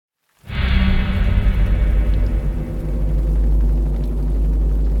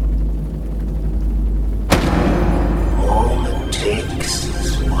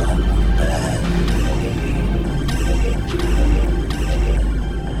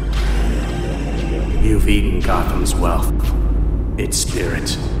You've eaten Gotham's wealth, its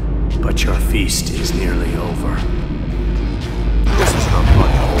spirit, but your feast is nearly over. This isn't a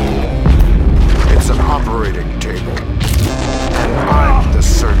blood hole. It's an operating table. And I'm the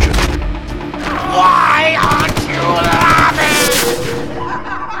surgeon. Why aren't you laughing?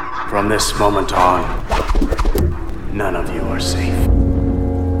 From this moment on, none of you are safe.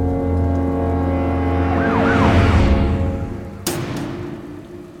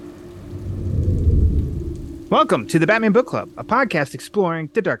 Welcome to the Batman Book Club, a podcast exploring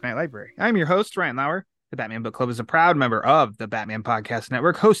the Dark Knight Library. I'm your host, Ryan Lauer. The Batman Book Club is a proud member of the Batman Podcast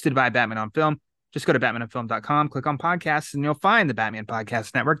Network, hosted by Batman on Film. Just go to batmanonfilm.com, click on podcasts, and you'll find the Batman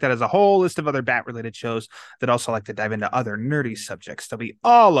Podcast Network that has a whole list of other Bat-related shows that also like to dive into other nerdy subjects that we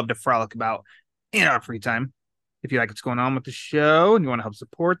all love to frolic about in our free time. If you like what's going on with the show and you want to help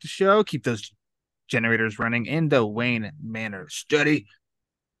support the show, keep those generators running in the Wayne Manor study,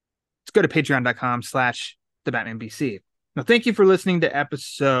 let's go to patreon.com/the Batman BC. Now, thank you for listening to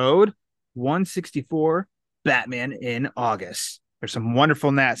episode 164, Batman in August. There's some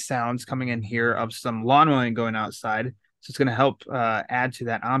wonderful gnat sounds coming in here of some lawn mowing going outside, so it's going to help add to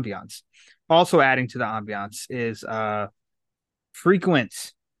that ambiance. Also adding to the ambiance is a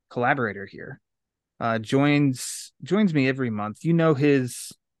frequent collaborator here. Joins me every month. You know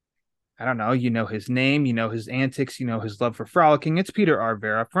his, I don't know, you know his name, you know his antics, you know his love for frolicking. It's Peter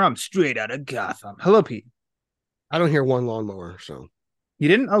Arvera from Straight Outta Gotham. Hello, Pete. I don't hear one lawnmower, so. You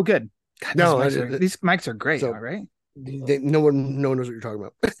didn't? Oh, good. God, No, these mics are great, so- all right? No one knows what you're talking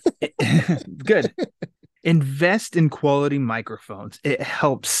about. Good. Invest in quality microphones. It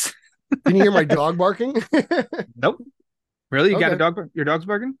helps. Can you hear my dog barking? Nope. Really? You got a Okay. dog? Your dog's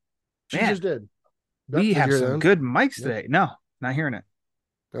barking? She Man, just did. We have some good. good mics Yeah. today. No, not hearing it.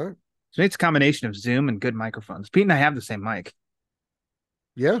 All right. So it's a combination of Zoom and good microphones. Pete and I have the same mic.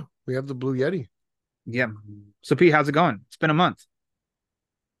 Yeah, we have the Blue Yeti. Yeah. So Pete, how's it going? It's been a month.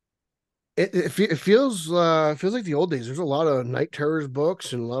 It feels like the old days. There's a lot of Night Terrors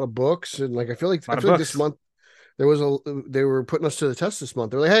books and a lot of books, and like I feel like this books. month they were putting us to the test this month.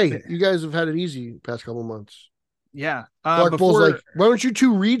 They're like, hey, you guys have had it easy the past couple months. Yeah. Clark Bull's like, why don't you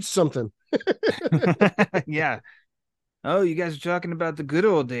two read something? Yeah. Oh, you guys are talking about the good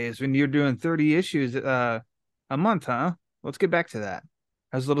old days when you're doing 30 issues a month, huh? Let's get back to that.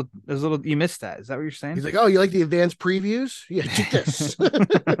 I was a little you missed that. Is that what you're saying? He's like, oh, you like the advanced previews? Yeah, check this.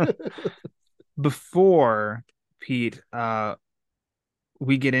 Before Pete,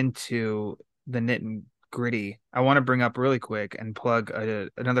 we get into the nit and gritty, I want to bring up really quick and plug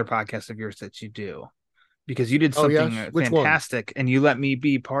another podcast of yours that you do, because you did Oh, something yes? Which one? fantastic, and you let me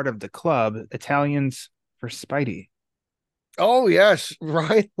be part of the club, Italians for Spidey. Oh yes,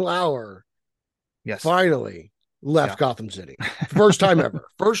 Ryan Lauer Yes, finally left Yeah. Gotham City. First time ever.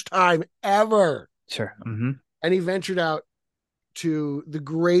 First time ever. sure. Mm-hmm. And he ventured out to the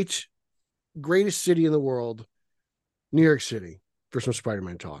greatest city in the world, New York City, for some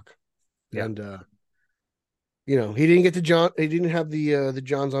Spider-Man talk. Yeah. And he didn't get he didn't have the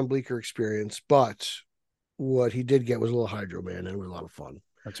Johns on Bleecker experience, but what he did get was a little Hydro Man, and it was a lot of fun.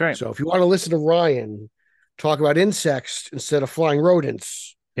 That's right. So if you want to listen to Ryan talk about insects instead of flying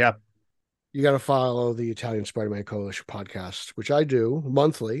rodents, Yeah. you got to follow the Italian Spider-Man Coalition podcast, which I do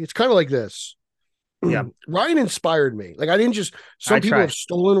monthly. It's kind of like this. Yeah. Ryan inspired me. Like, I didn't just, some I people tried. have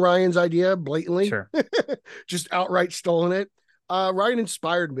stolen Ryan's idea blatantly, Sure. just outright stolen it. Ryan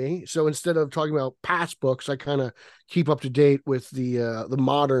inspired me. So instead of talking about past books, I kind of keep up to date with the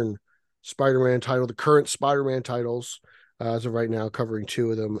modern Spider-Man title, the current Spider-Man titles, as of right now, covering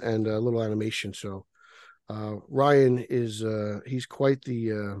 2 of them, and a little animation. So Ryan is he's quite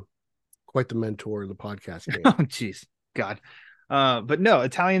the mentor in the podcast game. Oh, jeez, God. But no,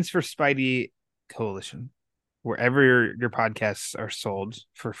 Italians for Spidey Coalition, wherever your podcasts are sold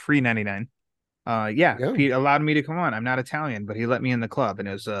for free 99. Yeah, Pete allowed me to come on. I'm not Italian, but he let me in the club, and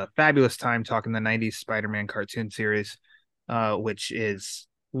it was a fabulous time talking the 90s Spider-Man cartoon series, which is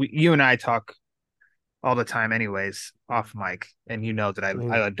you and I talk all the time anyways off mic, and you know that I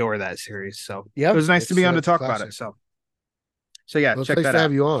adore that series. So Yeah, it was nice to be on to talk classic. about it. So yeah, Well, it's check nice that to out.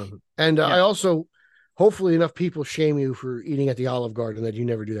 have you on. And Yeah. I also, hopefully enough people shame you for eating at the Olive Garden that you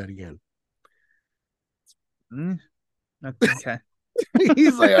never do that again. Okay.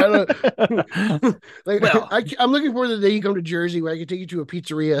 He's like, I don't like. Well- I'm looking for the day you come to Jersey where I can take you to a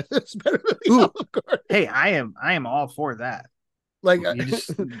pizzeria that's better than the Ooh. Olive Garden. Hey, I am all for that. Like,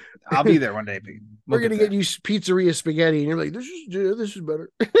 I'll be there one day, Pete. we're gonna get you pizzeria spaghetti, and you're like, this is better.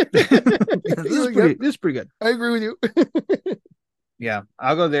 this You're like, is pretty good. I agree with you. Yeah,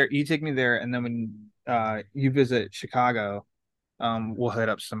 I'll go there. You take me there, and then when you visit Chicago, we'll hit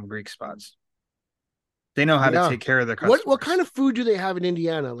up some Greek spots. They know how Yeah. to take care of their customers. What kind of food do they have in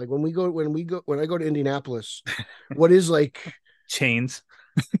Indiana? Like when I go to Indianapolis, what is like chains?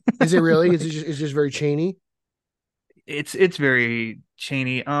 is it really? Is just very chainy? It's very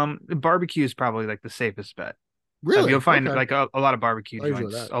chainy. Barbecue is probably like the safest bet. Really? You'll find Okay. like a lot of barbecue I enjoy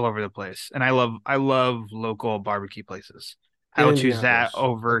joints that. all over the place, and I love local barbecue places. I In will choose that Indianapolis.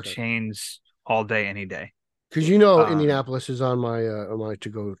 over Okay. chains all day, any day. Because you know Um, Indianapolis is on my to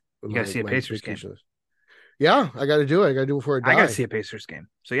go you gotta see a my Pacers game. vacation list. Yeah, I got to do it. I got to do it before I die. I gotta see a Pacers game.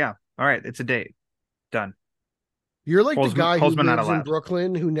 So yeah, all right, it's a date. Done. You're like the guy who Holzman not lives in allowed.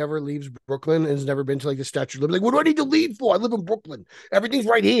 Brooklyn, who never leaves Brooklyn and has never been to like the Statue of Liberty. Like, what do I need to leave for? I live in Brooklyn. Everything's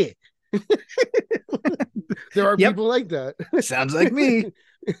right here. There are Yep. people like that. Sounds like me.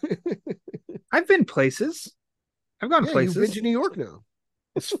 I've been places. I've gone Yeah, you've been places to New York now.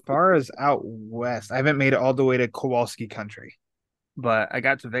 as far as out west. I haven't made it all the way to Kowalski country, but I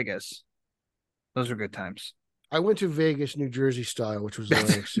got to Vegas. Those were good times. I went to Vegas, New Jersey style, which was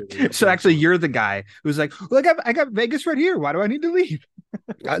Atlantic City. So actually, you're the guy who's like, "Look, I got Vegas right here. Why do I need to leave?"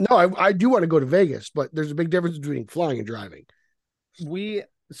 I do want to go to Vegas, but there's a big difference between flying and driving.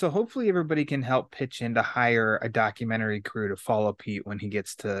 So hopefully everybody can help pitch in to hire a documentary crew to follow Pete when he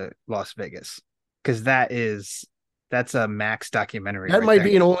gets to Las Vegas, because that's a Max documentary. That right might there.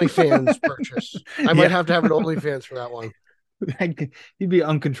 be an OnlyFans purchase. I might have to have an OnlyFans for that one. He'd be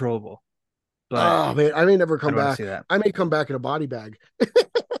uncontrollable. But Oh man, I may never come I'd wanna back. see that. I may come back in a body bag.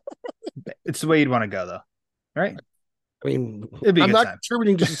 It's the way you'd want to go, though, right? I mean, It'd be a I'm good not time.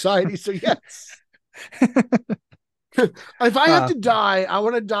 contributing to society, so yes. If I have to die, I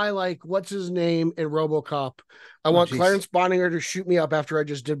want to die like what's his name in RoboCop. I want geez. Clarence Bonninger to shoot me up after I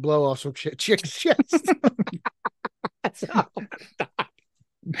just did blow off some chick's chest. That's how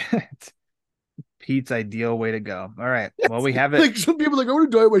Pete's ideal way to go. All right. Well, we have it. like some people are like, I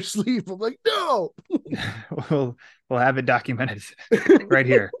want to die in my sleep. I'm like, no. we'll have it documented right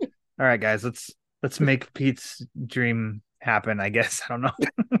here. All right, guys. Let's make Pete's dream happen. I guess. I don't know.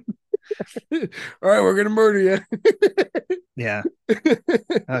 All right, we're gonna murder you. Yeah.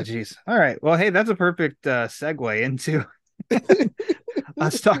 Oh, geez. All right. Well, hey, that's a perfect segue into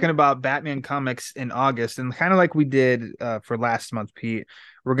us talking about Batman comics in August, and kind of like we did for last month, Pete.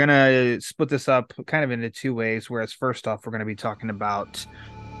 We're gonna split this up kind of into two ways. Whereas first off, we're gonna be talking about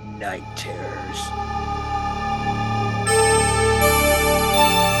Night Terrors.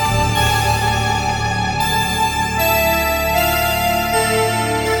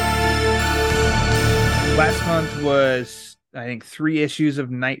 Last month was, I think, 3 issues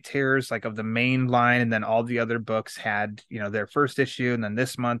of Night Terrors, like of the main line, and then all the other books had, their first issue. And then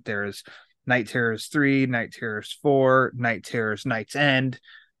this month there's Night Terrors 3, Night Terrors 4, Night Terrors Night's End.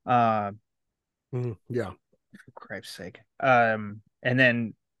 Yeah. For Christ's sake. And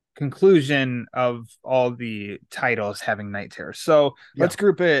then conclusion of all the titles having Night Terrors. So let's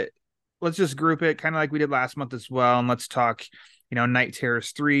group it. Let's just group it kind of like we did last month as well. And let's talk, Night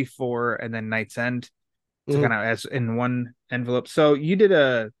Terrors 3, 4, and then Night's End. So kind of as in one envelope. So you did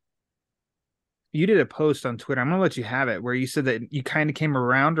a post on Twitter. I'm gonna let you have it, where you said that you kind of came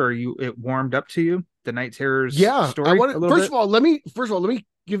around, or it warmed up to you, the Night Terrors story. I want first of all, let me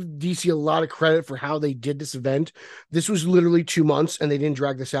give DC a lot of credit for how they did this event. This was literally 2 months and they didn't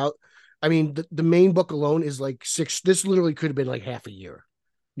drag this out. I mean, the main book alone is like 6. This literally could have been like half a year.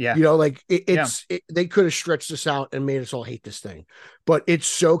 Yeah. They could have stretched this out and made us all hate this thing, but it's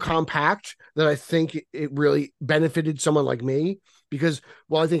so compact that I think it really benefited someone like me, because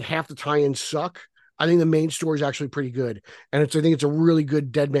while I think half the tie-ins suck, I think the main story is actually pretty good. And I think it's a really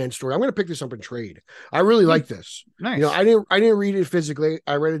good Deadman story. I'm going to pick this up in trade. I really like this. Nice. I didn't read it physically.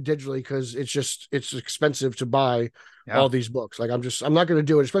 I read it digitally because it's expensive to buy all these books. Like I'm not going to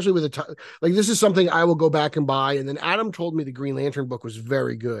do it, especially with like this is something I will go back and buy. And then Adam told me the Green Lantern book was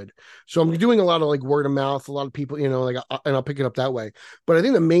very good. So I'm doing a lot of like word of mouth, a lot of people, and I'll pick it up that way. But I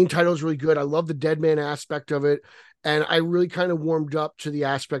think the main title is really good. I love the Deadman aspect of it. And I really kind of warmed up to the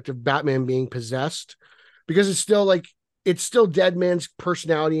aspect of Batman being possessed, because it's still Deadman's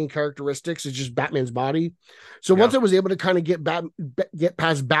personality and characteristics. It's just Batman's body. So once I was able to kind of get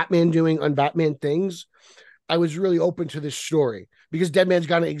past Batman doing un-Batman things, I was really open to this story, because Deadman's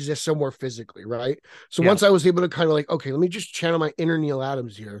got to exist somewhere physically, right? So once I was able to kind of like, okay, let me just channel my inner Neil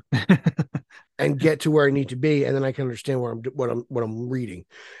Adams here and get to where I need to be, and then I can understand what I'm reading.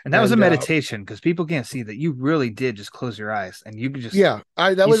 And that was a meditation, because people can't see that you really did just close your eyes and you could just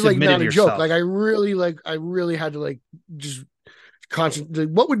that was like not a yourself. joke. Like I really had to like just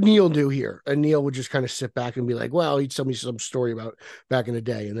what would Neil do here? And Neil would just kind of sit back and be like, well, he'd tell me some story about back in the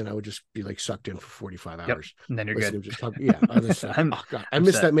day. And then I would just be like sucked in for 45 hours. And then you're good. Just talk, yeah. I miss set.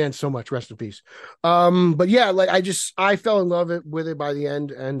 that man so much. Rest in peace. But yeah, like I fell in love with it by the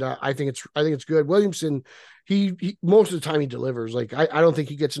end. And I think it's good. Williamson, he most of the time he delivers. Like, I don't think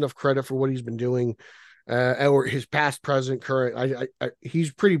he gets enough credit for what he's been doing. Or his past, present, current.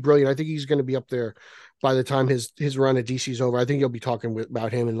 He's pretty brilliant. I think he's going to be up there by the time his run at DC is over. I think you'll be talking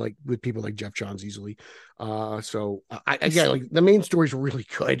about him and like with people like Jeff Johns easily. So again, like the main story's really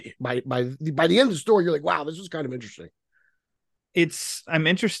good. By the end of the story, you're like, wow, this was kind of interesting. I'm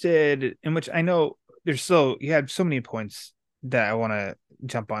interested in, which I know you have so many points that I want to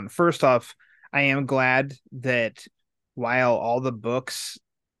jump on. First off, I am glad that while all the books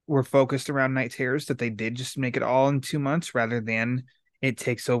were focused around Night Terrors, that they did just make it all in 2 months rather than it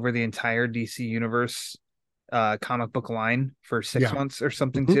takes over the entire DC universe comic book line for 6 months or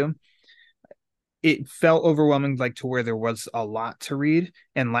something too. It felt overwhelming, like to where there was a lot to read.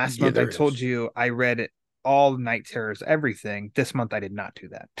 And last month I told you I read all Night Terrors, everything. This month I did not do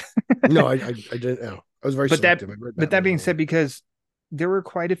that. No, I didn't know. I was very selective. But that being said, because there were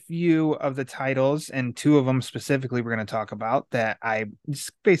quite a few of the titles, and two of them specifically we're going to talk about, that I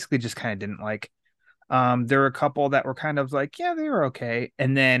just kind of didn't like. There were a couple that were kind of like, yeah, they were okay.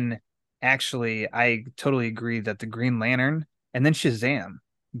 And then actually, I totally agree that the Green Lantern and then Shazam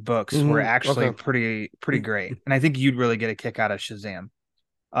books were actually pretty great. And I think you'd really get a kick out of Shazam.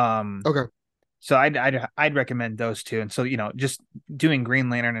 Okay. So I'd recommend those two. And so, just doing Green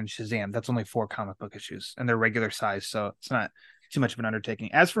Lantern and Shazam, that's only 4 comic book issues and they're regular size. So it's not too much of an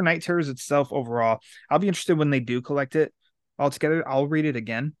undertaking. As for Night Terrors itself, overall, I'll be interested when they do collect it all together. I'll read it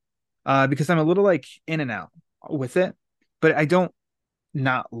again because I'm a little like in and out with it, but I don't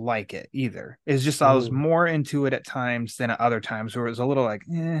not like it either. It's just I was more into it at times than at other times where it was a little like,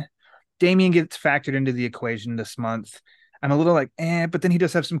 Damian gets factored into the equation this month. I'm a little like, but then he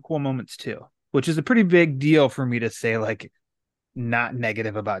does have some cool moments too, which is a pretty big deal for me to say, like, not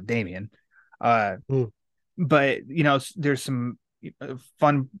negative about Damian. But there's some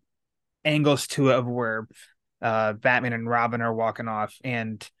fun angles to it of where Batman and Robin are walking off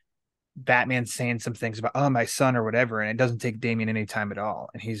and Batman's saying some things about, oh, my son or whatever, and it doesn't take Damian any time at all,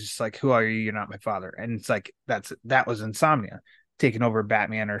 and he's just like, who are you? You're not my father. And it's like that was Insomnia taking over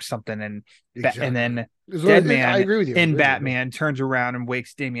Batman or something, and exactly. And then Deadman, I agree with you. And Batman turns around and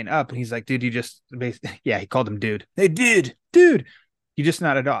wakes Damian up, and he's like, dude, you just he called him dude. Hey, dude, you just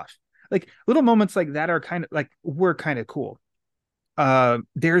nodded off. Like little moments like that are kind of like, we're kind of cool.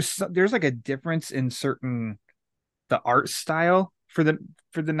 There's like a difference in the art style for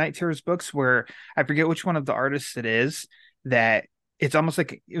the Night Terrors books, where I forget which one of the artists it is, that it's almost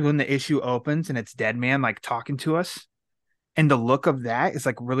like when the issue opens and it's Deadman like talking to us, and the look of that is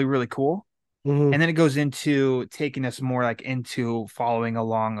like really, really cool. And then it goes into taking us more like into following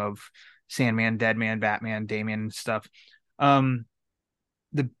along of Sandman, Deadman, Batman, Damian and stuff.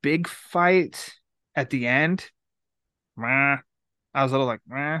 The big fight at the end, I was a little like,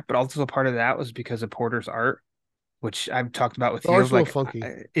 but also part of that was because of Porter's art, which I've talked about with you. Art's like funky.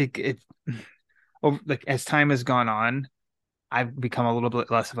 Like as time has gone on, I've become a little bit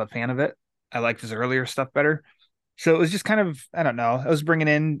less of a fan of it. I liked his earlier stuff better. So it was just kind of, I don't know. I was bringing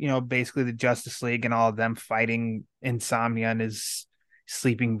in, basically the Justice League and all of them fighting Insomnia and his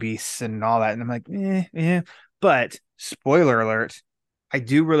sleeping beasts and all that. And I'm like, But spoiler alert, I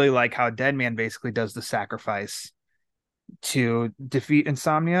do really like how Deadman basically does the sacrifice to defeat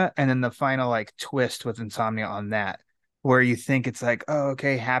Insomnia, and then the final like twist with Insomnia on that, where you think it's like, oh,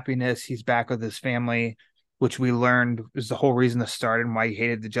 okay, happiness, he's back with his family, which we learned was the whole reason to start and why he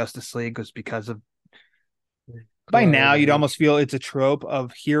hated the Justice League was because of. By now, you'd almost feel it's a trope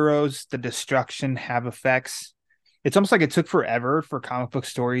of heroes, the destruction have effects. It's almost like it took forever for comic book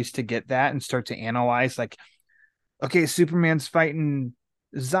stories to get that and start to analyze, like, okay, Superman's fighting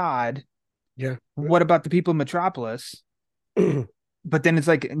Zod. Yeah. What about the people in Metropolis? But then it's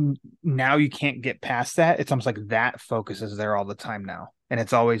like, now you can't get past that. It's almost like that focus is there all the time now. And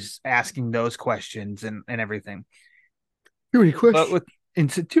it's always asking those questions and everything. Too many questions.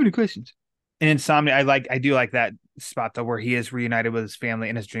 Too many questions. And Insomnia, I do like that spot though, where he is reunited with his family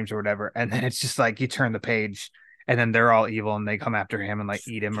in his dreams or whatever. And then it's just like, you turn the page and then they're all evil and they come after him and like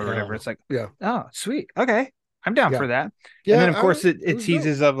eat him or whatever. It's like, oh, sweet. Okay. I'm down for that. Yeah, and then of course it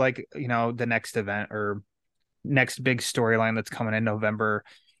teases of like, the next event or next big storyline that's coming in November,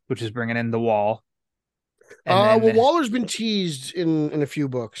 which is bringing in the Wall. Waller's been teased in a few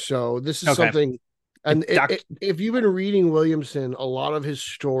books, so this is something. And if you've been reading Williamson, a lot of his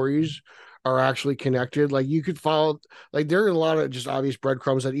stories are actually connected. Like you could follow, like there are a lot of just obvious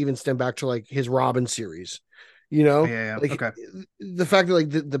breadcrumbs that even stem back to like his Robin series. You Oh, know, yeah. like Okay. the fact that like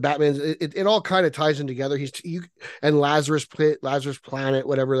the Batman's it all kind of ties in together. And Lazarus Pit, Lazarus Planet,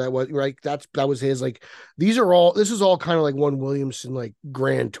 whatever that was, right? That was his. Like this is all kind of like one Williamson like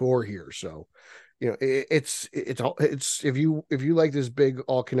grand tour here. So it's if you like this big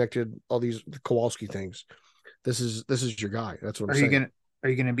all connected all these Kowalski things, this is your guy. That's what I'm Are you saying. gonna Are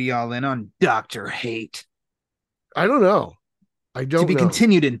you gonna be all in on Doctor Hate? I don't know. I To don't be know.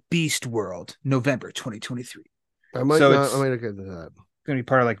 continued in Beast World, November 2023. I might So not. I it's might not get to that. gonna be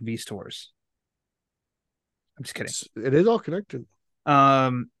part of like Beast Wars. I'm just kidding. It is all connected.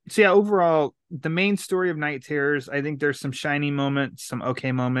 So yeah, overall, the main story of Night Terrors, I think there's some shiny moments, some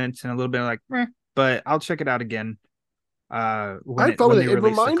okay moments, and a little bit of like, meh, but I'll check it out again. I When had fun when with they it. It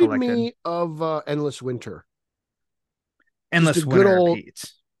release the reminded collected me of Endless Winter. Just a Endless good Winter old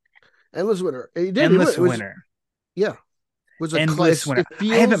repeats. Endless Winter. It did. Endless It was Winter. yeah. It was Endless Winter.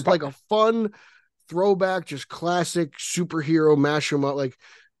 it I haven't feels bought like a fun throwback, just classic superhero mash 'em up. Like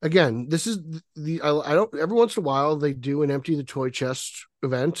again, this is I don't every once in a while they do an empty the toy chest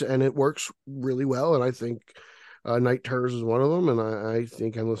event and it works really well. And I think Night Terrors is one of them, and I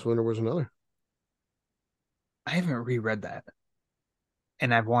think Endless Winter was another. I haven't reread that.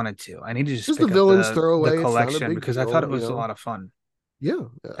 And I've wanted to. I need to just Just the pick up villains the throwaway. It's not a collection big because I thought deal, it was a lot of fun. Yeah,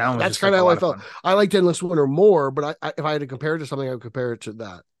 That one was that's just kind like of a how I lot of felt. fun. I liked Endless Winter more, but if I had to compare it to something, I would compare it to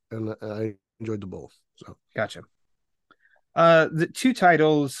that, and I enjoyed them both. So Gotcha. The two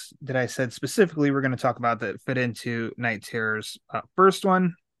titles that I said specifically we're going to talk about that fit into Night Terrors. First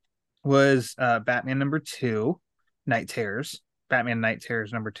one was Batman number 2, Night Terrors. Batman Night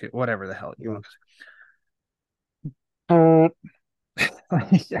Terrors number 2, whatever the hell you want to say.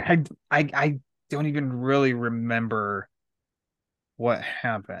 I don't even really remember what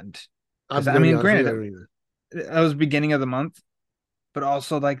happened because I'm I gonna be mean, honest with you, I granted, don't either. it was beginning of the month, but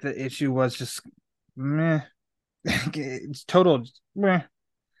also like the issue was just meh. It's total meh.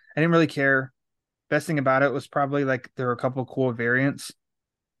 I didn't really care. Best thing about it was probably like there were a couple cool variants.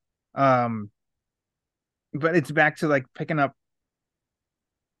 Um, but it's back to like picking up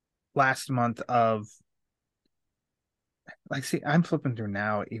last month of like, see, I'm flipping through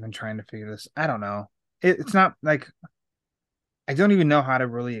now, even trying to figure this. I don't know. It's not like I don't even know how to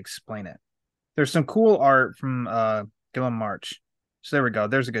really explain it. There's some cool art from Gilliam March. So there we go.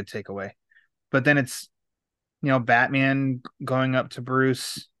 There's a good takeaway. But then it's Batman going up to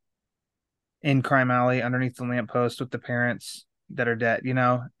Bruce in Crime Alley underneath the lamppost with the parents that are dead,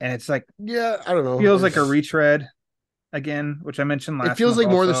 and it's like Yeah, I don't know. feels like a retread again, which I mentioned It last feels month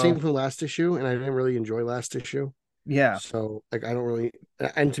like more of the same also. from last issue, and I didn't really enjoy last issue. Yeah, So like I don't really,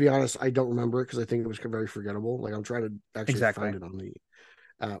 and to be honest, I don't remember it because I think it was very forgettable. Like I'm trying to actually exactly. find it on the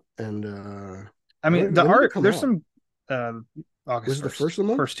app, and I mean, the when did it art, come there's out? some Was August it the 1st, first of the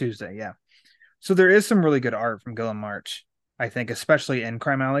month? first Tuesday, yeah. So there is some really good art from Gilliam March, I think, especially in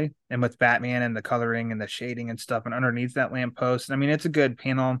Crime Alley and with Batman and the coloring and the shading and stuff and underneath that lamppost. I mean, it's a good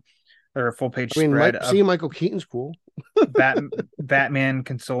panel or a full page I mean, spread of seeing Michael Keaton's cool. Bat Batman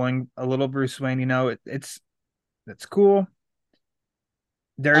consoling a little Bruce Wayne. It's cool. I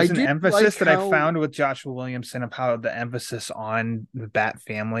There's an did like emphasis that I how found with Joshua Williamson of how the emphasis on the Bat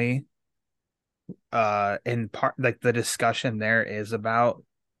family, in part, like the discussion there is about,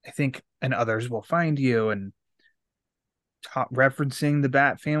 I think, and others will find you and referencing the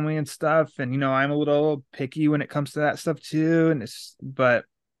Bat family and stuff. And I'm a little picky when it comes to that stuff too. And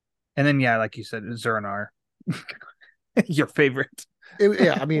then yeah, like you said, Zernar, your favorite.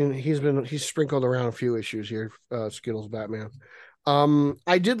 yeah, I mean, he's sprinkled around a few issues here, Skittles Batman.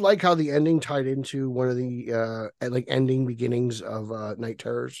 I did like how the ending tied into one of the like ending beginnings of Night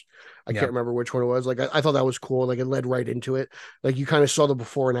Terrors. I Yeah, can't remember which one it was. Like I thought that was cool. Like it led right into it. Like you kind of saw the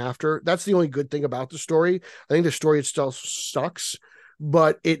before and after. That's the only good thing about the story. I think the story itself sucks,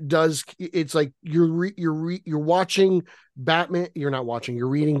 but it does. It's like you're watching Batman. You're not watching. You're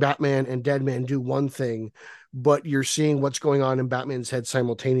reading Batman and Deadman do one thing, but you're seeing what's going on in Batman's head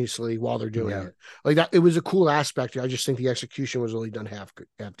simultaneously while they're doing yeah. it. Like that, it was a cool aspect. I just think the execution was only done half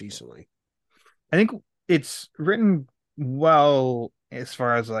decently. I think it's written well as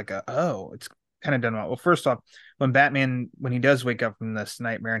far as like it's kind of done well. Well, first off, when he does wake up from this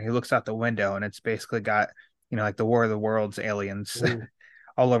nightmare and he looks out the window and it's basically got, like the War of the Worlds aliens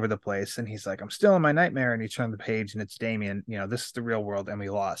all over the place. And he's like, I'm still in my nightmare. And he turned the page and it's Damien, this is the real world and we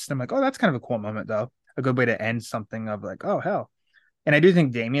lost. And I'm like, oh, that's kind of a cool moment though. A good way to end something of like, oh, hell. And I do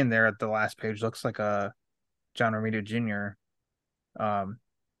think Damien there at the last page looks like a John Romita Jr. um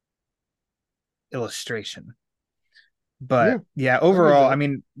illustration. But yeah, overall, I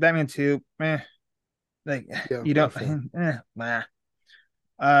mean, Batman 2, like Yeah, you don't, nah.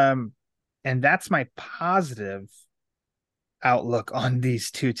 And that's my positive outlook on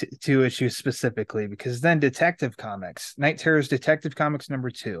these two issues specifically, because then Detective Comics, Night Terror's Detective Comics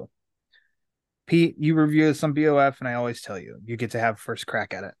 #2. Pete, you review some BOF, and I always tell you, you get to have first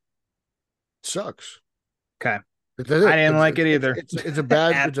crack at it. Sucks. Okay. I didn't like it either. It's a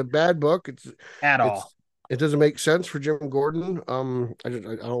bad book. At all. It doesn't make sense for Jim Gordon. I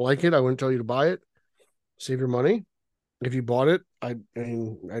don't like it. I wouldn't tell you to buy it. Save your money. If you bought it, I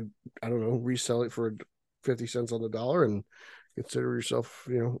don't know, resell it for 50 cents on the dollar and consider yourself,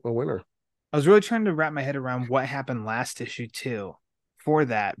 a winner. I was really trying to wrap my head around what happened last issue too.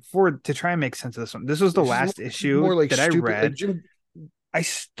 To try and make sense of this one. This was the last issue that I read. I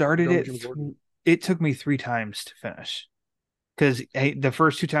started it. It took me 3 times to finish, because the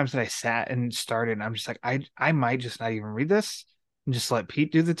first 2 times that I sat and started, I'm just like, I might just not even read this and just let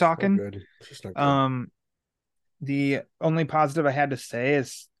Pete do the talking. It's just not good. The only positive I had to say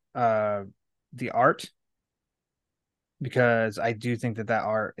is the art, because I do think that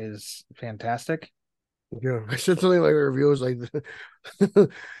art is fantastic. Yeah, I said something like a review was like, I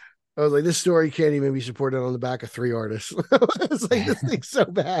was like, this story can't even be supported on the back of 3 artists. It's like, this thing's so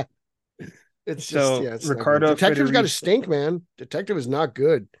bad. It's just, it's Ricardo Detective's got a stink, man. Detective is not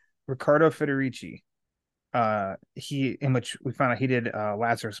good. Riccardo Federici, in which we found out he did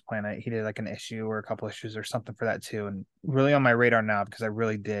Lazarus Planet. He did like an issue or a couple issues or something for that too, and really on my radar now because I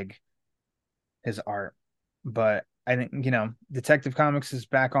really dig his art. But I think, Detective Comics is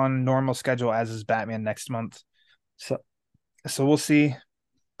back on normal schedule, as is Batman next month. So we'll see.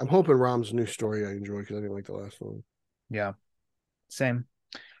 I'm hoping Rom's new story I enjoy, because I didn't like the last one. Yeah, same.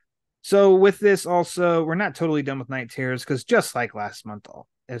 So with this also, we're not totally done with Night Terrors, because just like last month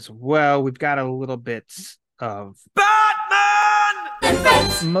as well, we've got a little bit of Batman!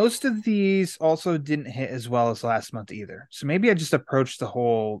 Most of these also didn't hit as well as last month either. So maybe I just approached the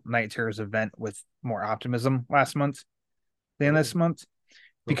whole Night Terrors event with more optimism last month than this month,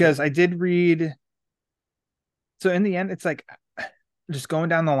 because I did read. So in the end, it's like, just going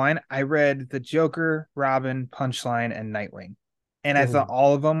down the line, I read the Joker, Robin, Punchline, and Nightwing. And I thought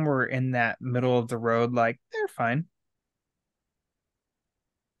all of them were in that middle of the road, like, they're fine.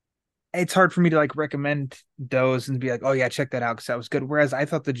 It's hard for me to like recommend those and be like, oh yeah, check that out, because that was good. Whereas I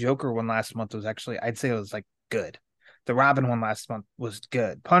thought the Joker one last month was actually, I'd say it was like good. The Robin one last month was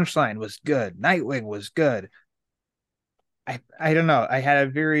good. Punchline was good. Nightwing was good. I don't know. I had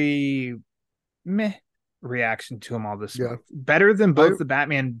a very meh reaction to them all this month. Better than both the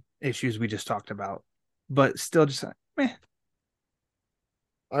Batman issues we just talked about, but still just meh.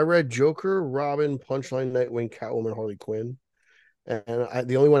 I read Joker, Robin, Punchline, Nightwing, Catwoman, Harley Quinn, and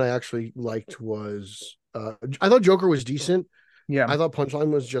the only one I actually liked was I thought Joker was decent. Yeah, I thought Punchline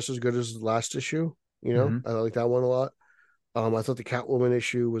was just as good as the last issue. I like that one a lot. I thought the Catwoman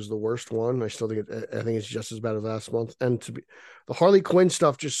issue was the worst one. I still think I think it's just as bad as last month. And the Harley Quinn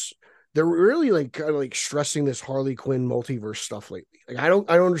stuff, just they're really like kind of like stressing this Harley Quinn multiverse stuff lately. Like I don't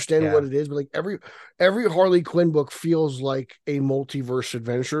understand what it is, but like every Harley Quinn book feels like a multiverse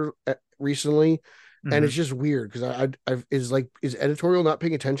adventure recently, and it's just weird because is editorial not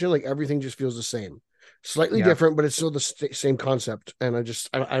paying attention? Like everything just feels the same, slightly different, but it's still the same concept, and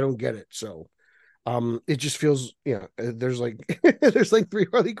I don't get it. So, it just feels there's like there's like 3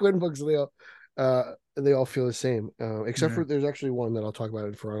 Harley Quinn books, and they all feel the same, except for there's actually one that I'll talk about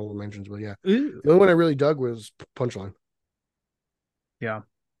it for honorable mentions. But the only one I really dug was Punchline. Yeah,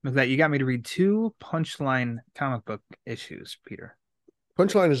 look, that you got me to read 2 Punchline comic book issues, Peter.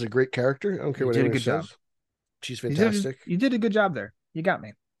 Punchline is a great character. I don't care what anyone says. Job. She's fantastic. You did a good job there. You got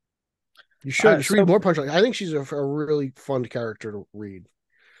me. You should read more Punchline. I think she's a really fun character to read.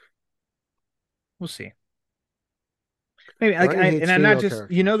 We'll see. Maybe and I'm not just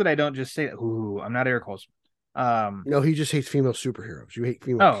characters. That I don't just say that. Ooh, I'm not Eric Holzman. No, he just hates female superheroes. You hate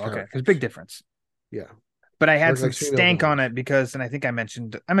female. Oh, okay. There's a big difference. Yeah, but I had some stank on it because, and I think I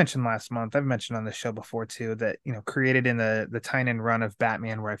mentioned last month. I've mentioned on the show before too that created in the Tynion run of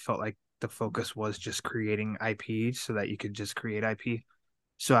Batman, where I felt like the focus was just creating IP so that you could just create IP.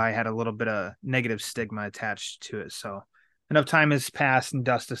 So I had a little bit of negative stigma attached to it. So enough time has passed and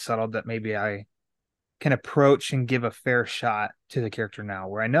dust has settled that maybe I can approach and give a fair shot to the character now,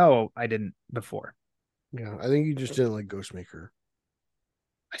 where I know I didn't before. Yeah, I think you just didn't like Ghostmaker.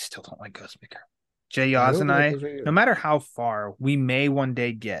 I still don't like Ghostmaker. Jay Oz and I, no matter how far we may one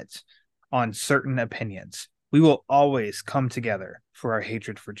day get on certain opinions, we will always come together for our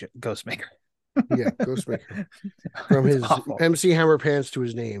hatred for Ghostmaker. Yeah, Ghostmaker. From his awful. MC Hammer pants to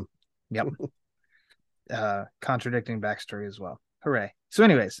his name. Yep. contradicting backstory as well. Hooray. So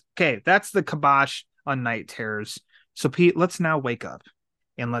anyways, okay, that's the kibosh on Night Terrors. So Pete, let's now wake up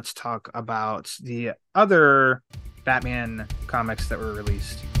and let's talk about the other Batman comics that were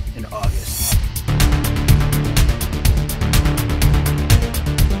released in August.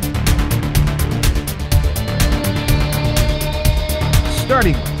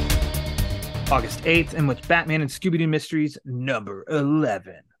 Starting with August 8th, in which Batman and Scooby-Doo Mysteries number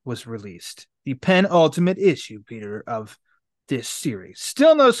 11 was released. The penultimate issue, Peter, of this series.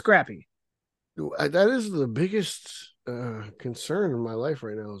 Still no Scrappy. That is the biggest concern in my life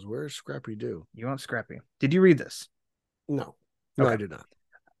right now is where's Scrappy Doo? You want Scrappy. Did you read this? No, Okay. I did not.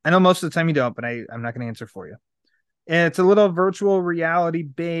 I know most of the time you don't, but I'm not going to answer for you. And it's a little virtual reality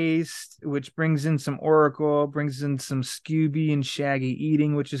based, which brings in some Oracle, brings in some Scooby and Shaggy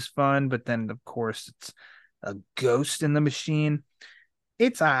eating, which is fun. But then, of course, it's a ghost in the machine.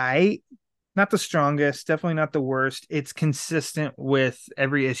 It's not the strongest, definitely not the worst. It's consistent with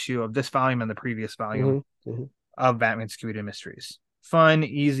every issue of this volume and the previous volume of Batman Scooby-Doo Mysteries. Fun,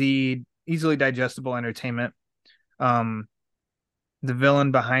 easily digestible entertainment. The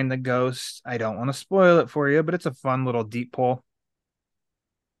villain behind the ghost, I don't want to spoil it for you, but it's a fun little deep pull.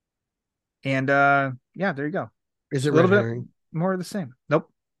 And yeah, there you go. Is it a little red bit herring? more of the same? Nope.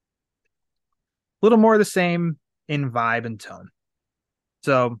 A little more of the same in vibe and tone.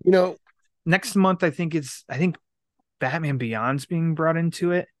 So next month, I think Batman Beyond's being brought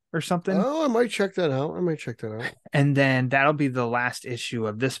into it or something. Oh, I might check that out. And then that'll be the last issue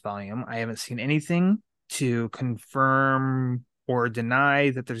of this volume. I haven't seen anything to confirm or deny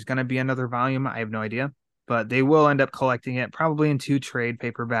that there's going to be another volume. I have no idea, but they will end up collecting it probably in 2 trade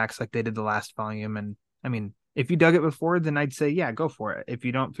paperbacks like they did the last volume. And I mean, if you dug it before, then I'd say, yeah, go for it. If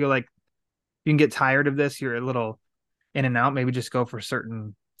you don't feel like you can get tired of this, you're a little in and out, maybe just go for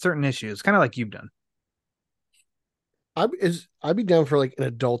certain issues, kind of like you've done. I'd be down for like an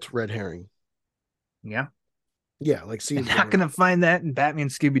adult red herring. Yeah. Yeah, like see. You're not going to find that in Batman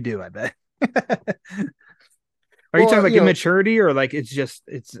Scooby-Doo, I bet. Are you talking like immaturity or like it's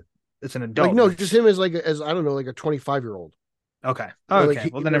an adult? Like no, just him as I don't know, like a 25-year-old. Okay. Okay.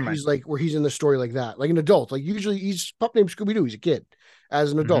 Well, then never mind. He's like where he's in the story like that, like an adult. Like usually he's pup named Scooby-Doo. He's a kid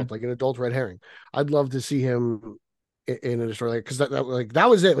as an adult, like an adult red herring. I'd love to see him in a story because that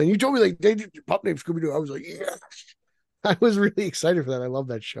was it. When you told me like they did pup named Scooby-Doo, I was like, yeah. I was really excited for that. I love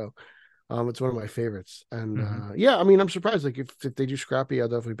that show. It's one of my favorites. And yeah, I mean, I'm surprised. Like if they do Scrappy, I'll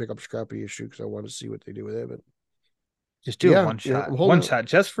definitely pick up Scrappy issue because I want to see what they do with it. But just do a one shot. One shot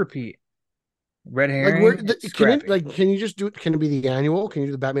just for Pete. Red herring. Can you just do it? Can it be the annual? Can you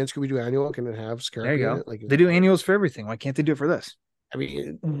do the Batman Scooby-Doo annual? Can it have Scrappy? There you go. In it? Like they do annuals for everything. Why can't they do it for this? I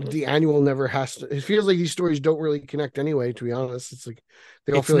mean, the annual never has to. It feels like these stories don't really connect anyway. To be honest, it's like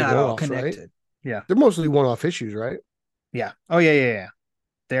they all feel like one-offs, connected. Right? Yeah, they're mostly one-off issues, right? Yeah. Oh yeah.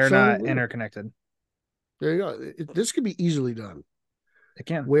 They're not interconnected. There you go. This could be easily done. It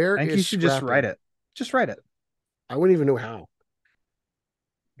can. Where I think you should just write it. Just write it. I wouldn't even know how. All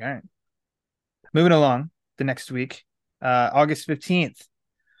right. Moving along the next week, August 15th.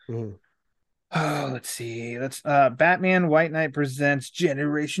 Oh, let's see. Batman White Knight presents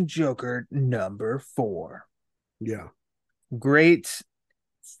Generation Joker number 4. Yeah. Great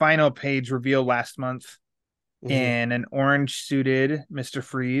final page reveal last month in an orange suited Mr.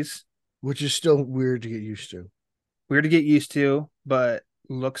 Freeze. Which is still weird to get used to. But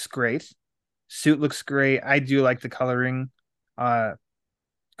looks great. Suit looks great. I do like the coloring.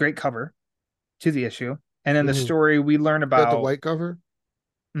 Great cover to the issue. And then the story we learn about the white cover.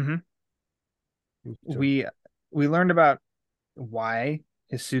 We learned about why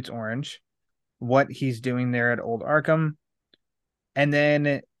his suit's orange, what he's doing there at Old Arkham, and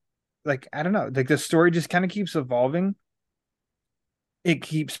then like I don't know, like the story just kind of keeps evolving. It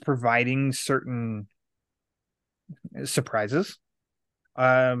keeps providing certain surprises.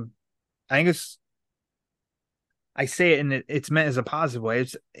 I think I say it and it's meant as a positive way.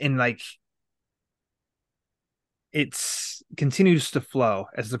 It's in like it's continues to flow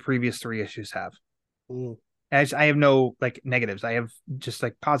as the previous 3 issues have. I have no like negatives. I have just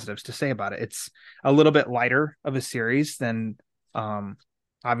like positives to say about it. It's a little bit lighter of a series than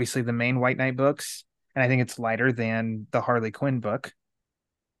obviously the main White Knight books, and I think it's lighter than the Harley Quinn book.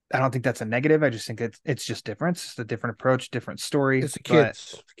 I don't think that's a negative. I just think it's just different. It's a different approach, different story. It's the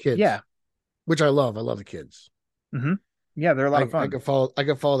kids. Yeah. Which I love. I love the kids. Yeah, they're a lot of fun. I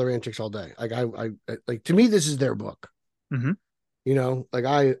can follow their antics all day. Like I like to me, this is their book. You know, like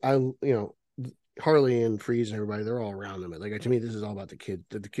I Harley and Freeze and everybody, they're all around them. Like to me, this is all about the kids.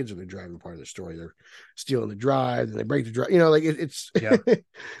 The kids are the driving part of the story. They're stealing the drive and they break the drive. You know, like it's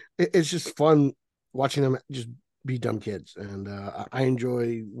it's just fun watching them just be dumb kids. And I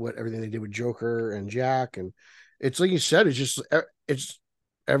enjoy everything they did with Joker and Jack. And it's like you said, it's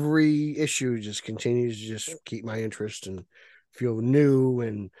every issue just continues to just keep my interest and feel new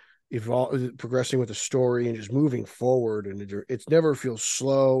and evolve, progressing with the story and just moving forward. And it's never feels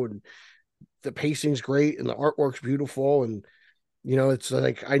slow, and the pacing's great and the artwork's beautiful. And it's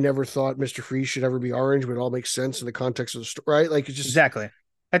like I never thought Mr. Freeze should ever be orange, but it all makes sense in the context of the story, right? Like it's just exactly.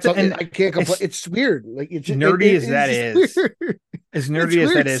 And I can't complain. It's weird. Like it's nerdy as that is, as nerdy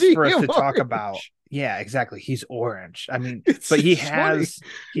as that is for us to talk orange. about. Yeah, exactly. He's orange. I mean, It's but he funny. just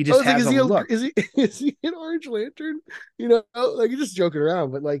has a look. Is he an Orange Lantern? Like you're just joking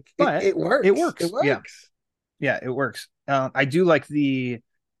around, but like But it works. It works. It works. Yeah, it works. I do like the.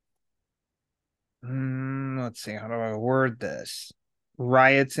 Let's see. How do I word this?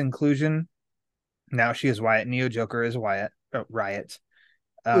 Riot's inclusion. Now she is Wyatt. Neo Joker is Wyatt. Riot.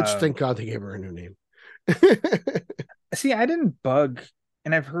 Which thank God they gave her a new name. See, I didn't bug,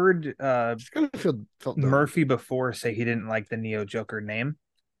 and I've heard Just kind of felt Murphy before say he didn't like the Neo Joker name.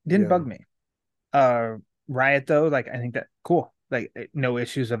 Didn't Yeah. bug me. Riot though, like I think that cool. Like no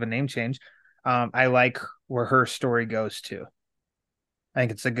issues of a name change. I like where her story goes to. I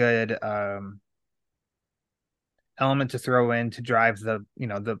think it's a good element to throw in to drive the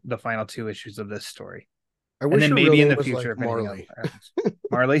the final two issues of this story. I And wish then her maybe real in name the was future, like if anything Marley. else happens.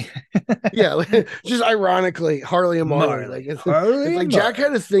 Marley. Yeah, like, just ironically, Harley and Marley. Marley. Like it's Harley like and Jack Marley.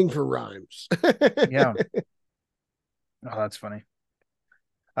 had a thing for rhymes. Yeah. Oh, that's funny.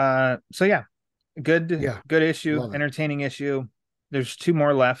 So yeah, good issue, Love it. entertaining issue. There's two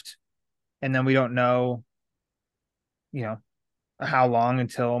more left, and then we don't know, how long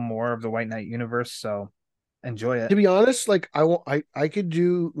until more of the White Knight universe. So enjoy it. To be honest, like I could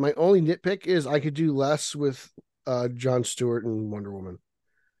do, my only nitpick is I could do less with John Stewart and Wonder Woman.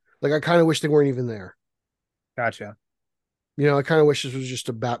 Like I kind of wish they weren't even there. Gotcha. I kind of wish this was just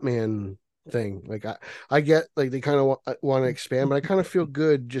a Batman thing. Like I get like they kind of want to expand, but I kind of feel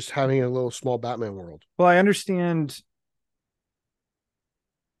good just having a little small Batman world. Well, I understand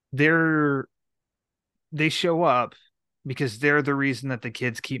they show up because they're the reason that the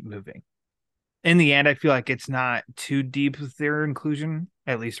kids keep moving. In the end, I feel like it's not too deep with their inclusion,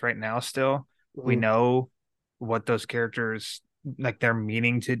 at least right now. Still, we know what those characters, like their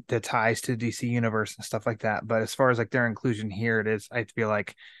meaning to the ties to DC universe and stuff like that. But as far as like their inclusion here, it is, I feel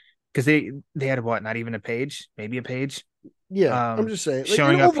like, because they had what, not even a page, maybe a page. Yeah, I'm just saying, like,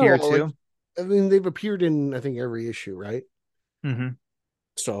 showing up here overall, too. like, I mean, they've appeared in I think every issue, right? Mm-hmm.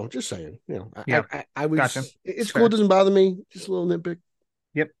 So just saying, Yeah. I was. Gotcha. It's It's cool. fair. It doesn't bother me. Just a little nitpick.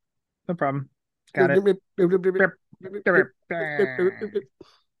 Yep, no problem. Got it.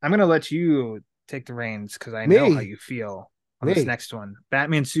 I'm gonna let you take the reins because I know Me? how you feel on this Me. next one.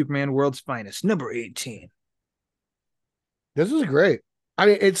 Batman Superman World's Finest, number 18. This is great. I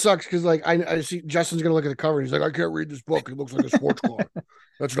mean, it sucks because like I see Justin's gonna look at the cover and he's like, I can't read this book. It looks like a sports car.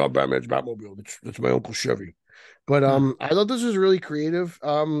 That's not Batman's Batmobile. That's my Uncle Chevy. But I thought this was really creative.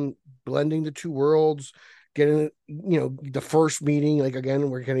 Blending the two worlds, getting the first meeting. Like again,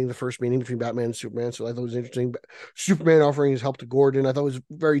 we're getting the first meeting between Batman and Superman. So I thought it was interesting. Superman offering his help to Gordon. I thought it was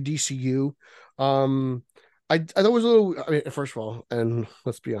very DCU. I thought it was a little. I mean, first of all, and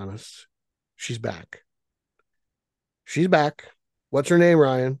let's be honest, she's back. She's back. What's her name,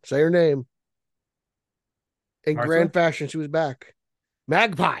 Ryan? Say her name. In Martha? grand fashion, she was back.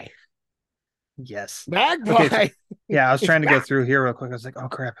 Magpie. Yes. Magpie. Okay, yeah, I was It's trying to go back. through here real quick. I was like, oh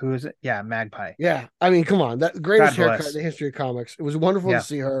crap, who is it? Yeah, Magpie. Yeah. I mean, come on. That greatest God bless. haircut in the history of comics. It was wonderful Yeah. to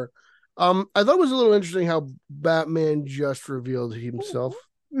see her. I thought it was a little interesting how Batman just revealed himself.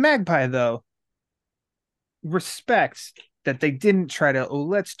 Magpie, though, respects that they didn't try to,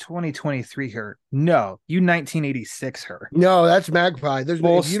 let's 2023 her. No, you 1986 her. No, that's Magpie. There's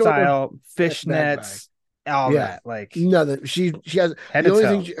Full if you don't know- style, that's Magpie. fishnets, all Yeah. that. Like, nothing. She has head the to only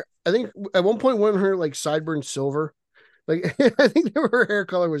toe. thing I think at one point when her like sideburn silver. Like I think her hair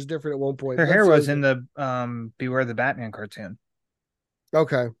color was different at one point. Her That's hair the was only in the Beware the Batman cartoon. thing.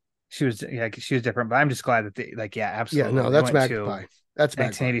 Okay. She was different, but I'm just glad that they absolutely. Yeah, no, they that's went to Magpie. That's Magpie.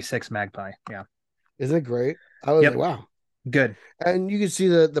 1986 Magpie. Yeah, Isn't it great? I was Yep. like, wow. good. And you can see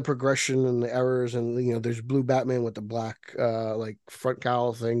the progression and the errors, and there's blue Batman with the black like front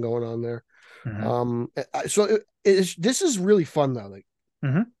cowl thing going on there. Mhm. So this is really fun though. Like,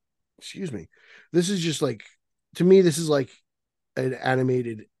 Mhm. excuse me, this is just like, to me, this is like an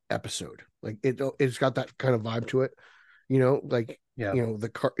animated episode. Like it's got that kind of vibe to it. Like Yeah. the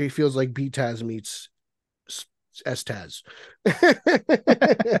car. It feels like B-Taz meets S-Taz.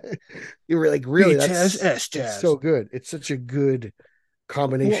 You were like, really, B-Taz, that's S-Taz. so good. It's such a good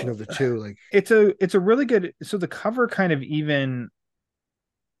combination of the two. Like it's a really good. So the cover kind of even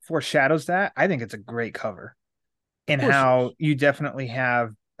foreshadows that. I think it's a great cover, and how you definitely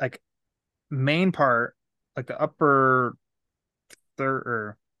have like main part, like the upper third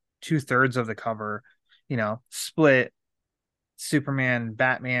or 2/3 of the cover, split Superman,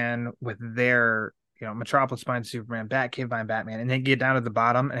 Batman with their, Metropolis behind Superman, Batcave behind Batman, and then get down to the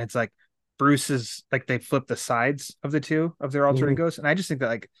bottom, and it's like Bruce's, like they flip the sides of the two of their alter egos, and I just think that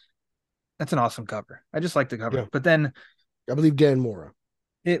like that's an awesome cover. I just like the cover, but then I believe Dan Mora.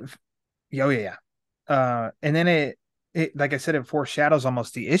 Yeah. And then it like I said, it foreshadows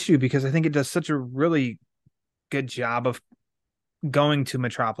almost the issue because I think it does such a really good job of going to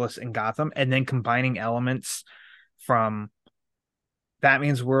Metropolis and Gotham and then combining elements from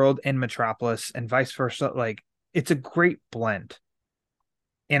Batman's world and Metropolis and vice versa. Like it's a great blend.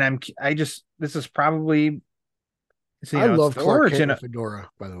 And this is probably, I love Clark Kent and Fedora,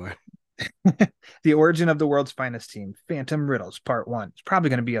 by the way. The origin of the world's finest team, Phantom Riddles, Part 1. It's probably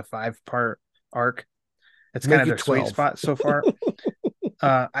going to be a 5-part arc. It's kind of their 12. Sweet spot so far.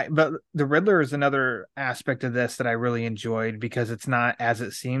 But the Riddler is another aspect of this that I really enjoyed because it's not as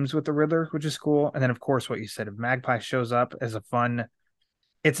it seems with the Riddler, which is cool. And then, of course, what you said, if Magpie shows up as a fun,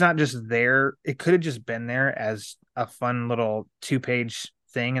 it's not just there. It could have just been there as a fun little 2-page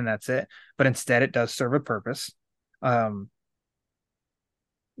thing, and that's it. But instead, it does serve a purpose.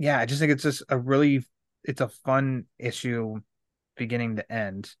 Yeah, I just think it's just it's a fun issue beginning to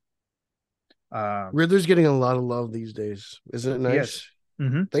end. Riddler's getting a lot of love these days. Isn't it nice? Yes.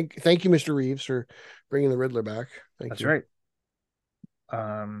 Mm-hmm. Thank you, Mr. Reeves, for bringing the Riddler back. That's right.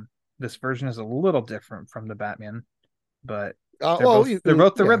 This version is a little different from the Batman, but they're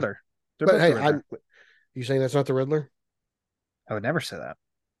both the Riddler. You saying that's not the Riddler? I would never say that.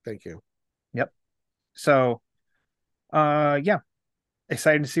 Thank you. Yep. So, yeah.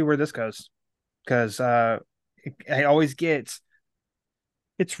 Excited to see where this goes because I always it's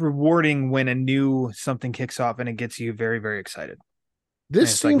rewarding when a new something kicks off and it gets you very, very excited.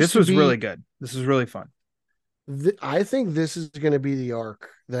 This was really good. This is really fun. I think this is going to be the arc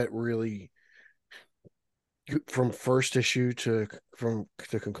that really, from first issue to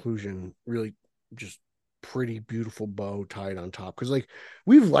conclusion, really just pretty beautiful bow tied on top. Because like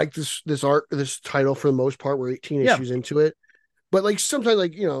we've liked this arc, this title for the most part. We're 18 issues into it. But like sometimes,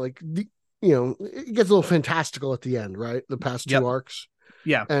 like it gets a little fantastical at the end, right? The past two arcs,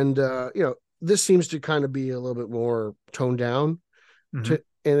 and this seems to kind of be a little bit more toned down to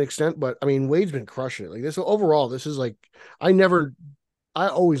an extent. But I mean, Wade's been crushing it. Like this overall, this is like I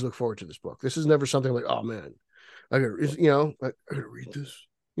always look forward to this book. This is never something like, oh man, I gotta read this.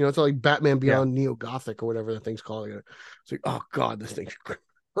 It's like Batman Beyond Neo Gothic or whatever the thing's called. It's like, oh god, this thing's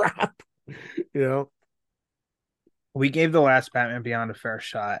crap. We gave the last Batman Beyond a fair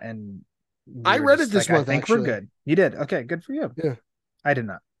shot, and I read it this month. I think we're good. You did? Okay, good for you. Yeah, I did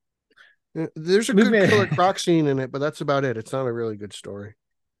not. There's a good Killer Croc scene in it, but that's about it. It's not a really good story.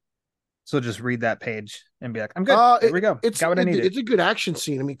 So just read that page and be like, "I'm good." Here we go. Got what I needed. It's a good action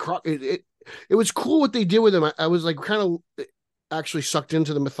scene. I mean, Croc. It was cool what they did with him. I was like kind of actually sucked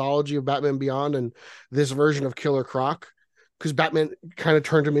into the mythology of Batman Beyond and this version of Killer Croc because Batman kind of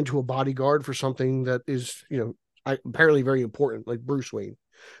turned him into a bodyguard for something that is apparently very important, like Bruce Wayne,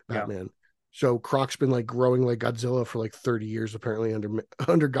 Batman. So Croc's been like growing like Godzilla for like 30 years apparently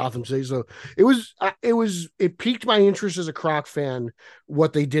under Gotham City. So it piqued my interest as a Croc fan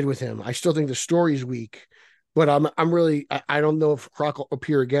what they did with him. I still think the story's weak, but I'm really I don't know if Croc will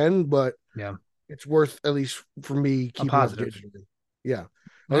appear again, but it's worth at least for me keeping positive. Yeah.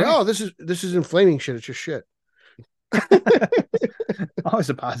 Like, oh, this is inflaming shit. It's just shit.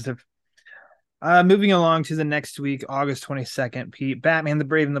 Always a positive. Moving along to the next week, August 22nd, Pete, Batman the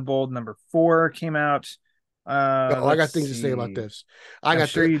Brave and the Bold #4 came out. I got things to say about this. I'm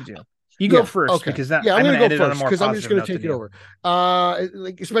sure you do. You go first because I'm going to go first because I'm just going to take it over.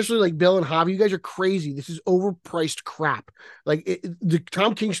 Like especially like Bill and Javi, you guys are crazy. This is overpriced crap. Like the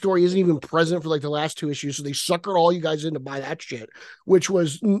Tom King story isn't even present for like the last 2 issues, so they suckered all you guys in to buy that shit, which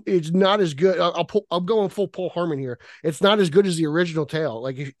it's not as good. I'm going full Paul Harmon here. It's not as good as the original tale.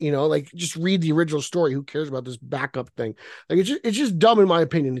 Like like just read the original story. Who cares about this backup thing? Like it's just dumb in my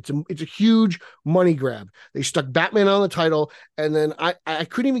opinion. It's a huge money grab. They stuck Batman on the title, and then I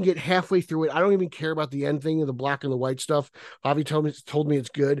couldn't even get halfway through it. I don't even care about the end thing of the black and the white stuff. Javi told me it's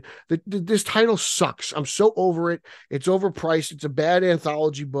good. This title sucks. I'm so over it. It's overpriced. It's a bad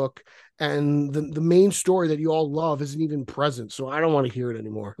anthology book, and the main story that you all love isn't even present. So I don't want to hear it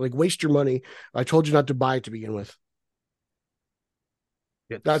anymore. Like waste your money. I told you not to buy it to begin with.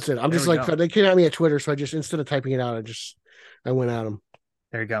 That's it. I'm just like they came at me at Twitter, so I just instead of typing it out, I went at them.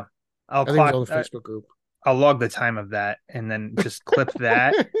 There you go. I think it was on the Facebook group. I'll log the time of that and then just clip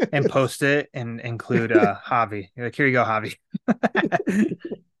that and post it and include Javi. Like, here you go, Javi.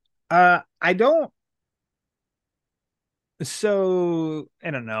 I don't. So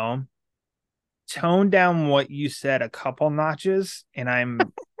I don't know. Tone down what you said a couple notches, and I'm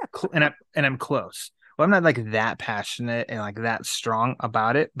close. Well, I'm not like that passionate and like that strong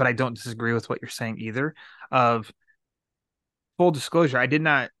about it, but I don't disagree with what you're saying either. Of full disclosure, I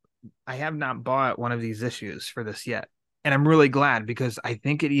have not bought one of these issues for this yet. And I'm really glad because I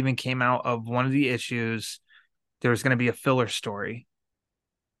think it even came out of one of the issues. There was going to be a filler story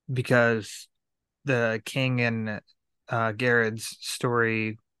because the King and Garrett's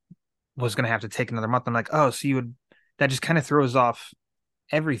story was going to have to take another month. I'm like, oh, so that just kind of throws off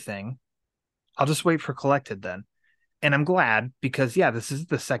everything. I'll just wait for Collected then. And I'm glad because, yeah, this is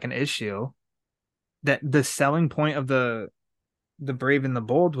the second issue. That the selling point of the Brave and the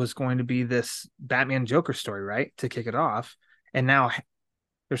Bold was going to be this Batman Joker story, right? To kick it off. And now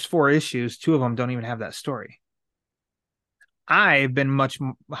there's 4 issues. 2 of them don't even have that story. I've been much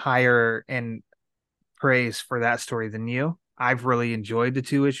higher in praise for that story than you. I've really enjoyed the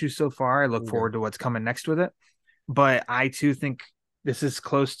 2 issues so far. I look forward to what's coming next with it. But I too think this is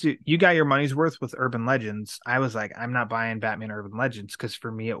close to, you got your money's worth with Urban Legends. I was like, I'm not buying Batman Urban Legends because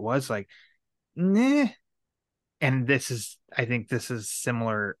for me it was like, nah. And I think this is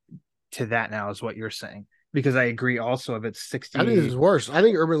similar to that now is what you're saying. Because I agree also if it's 60. I think this is worse. I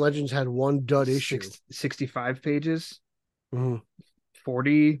think Urban Legends had one dud issue. 65 pages,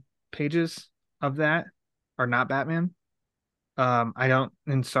 40 pages of that are not Batman.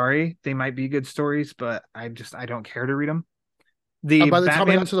 Sorry, they might be good stories, but I don't care to read them. By the time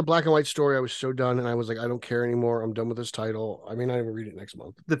I got to the black and white story, I was so done, and I was like, I don't care anymore. I'm done with this title. I may not even read it next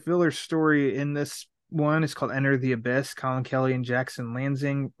month. The filler story in this one is called Enter the Abyss. Colin Kelly and Jackson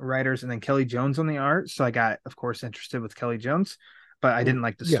Lansing writers, and then Kelly Jones on the art. So I got, of course, interested with Kelly Jones, but I didn't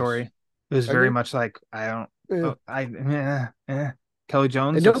like the story. It was very much like Kelly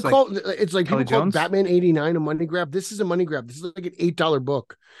Jones. It's like people call Batman 89 a money grab. This is a money grab. This is like an $8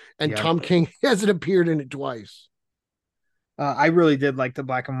 book, and Tom King hasn't appeared in it twice. I really did like the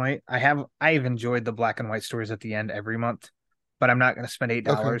black and white. I've enjoyed the black and white stories at the end every month, but I'm not going to spend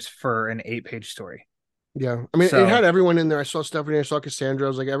 $8 for an 8-page story. Yeah, I mean, it had everyone in there. I saw Stephanie, I saw Cassandra. I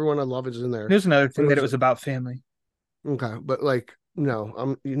was like, everyone I love is in there. There's another thing that it was about family. Okay, but like,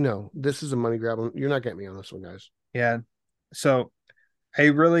 no, this is a money grab. You're not getting me on this one, guys. Yeah, so I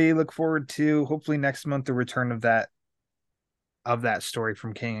really look forward to hopefully next month the return of that story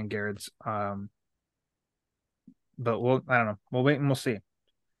from King and Garrett's. But I don't know. We'll wait and we'll see.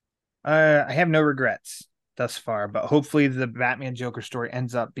 I have no regrets thus far, but hopefully the Batman Joker story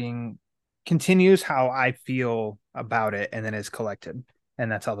continues how I feel about it and then is collected.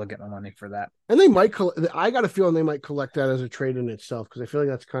 And that's how they'll get my money for that. And they might I got a feeling they might collect that as a trade in itself, because I feel like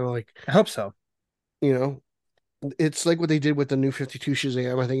that's kind of like, I hope so. It's like what they did with the new 52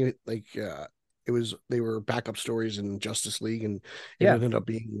 Shazam. I think they were backup stories in Justice League, and it ended up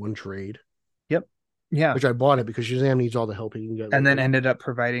being one trade. Yep. Yeah. Which I bought it because Shazam needs all the help he can get. And then ended up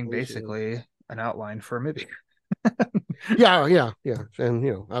providing basically an outline for a movie. Yeah.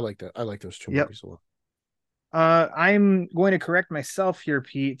 And I like that. I like those 2 movies a lot. I'm going to correct myself here,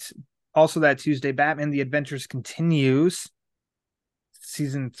 Pete. Also that Tuesday, Batman The Adventures continues.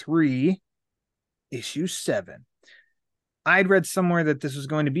 Season 3, issue 7. I'd read somewhere that this was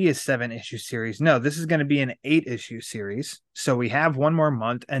going to be a 7-issue series. No, this is going to be an 8-issue series. So we have one more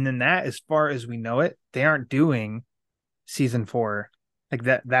month. And then that, as far as we know it, they aren't doing season 4. Like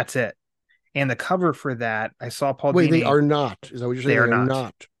that's it. And the cover for that, I saw Paul Dini. Wait, they are not. Is that what you're saying? They are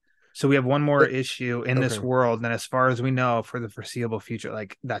not. So we have one more issue in this world. And as far as we know, for the foreseeable future,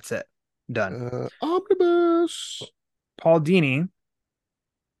 like that's it. Done. Omnibus. Paul Dini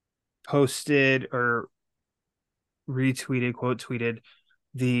posted or retweeted, quote tweeted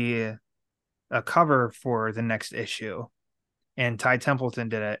the cover for the next issue, and Ty Templeton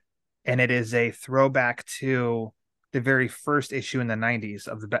did it, and it is a throwback to the very first issue in the 90s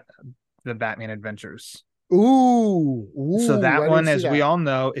of the Batman Adventures. Ooh, so that one, as we all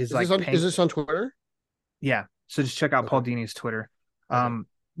know, is this on Twitter? Yeah, so just check out Paul Dini's Twitter.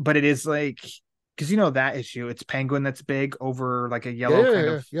 But it is like, because that issue, it's Penguin that's big over like a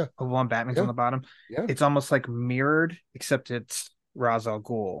yellow oval, and Batman's on the bottom. Yeah. It's almost like mirrored, except it's Ra's al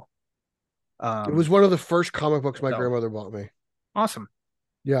Ghul. It was one of the first comic books my grandmother bought me. Awesome.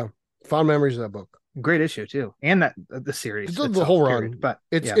 Yeah. Fond memories of that book. Great issue too. And that the series. The whole run. But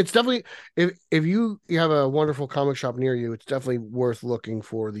it's definitely, if you have a wonderful comic shop near you, it's definitely worth looking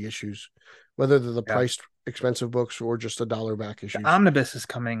for the issues, whether they're the priced expensive books or just $1 back issues? The omnibus is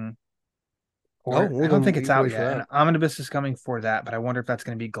coming. Oh, Or well, I don't then think you it's can out wait for yet. that. And omnibus is coming for that, but I wonder if that's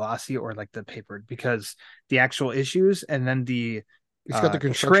going to be glossy or like the papered, because the actual issues and then the It's got the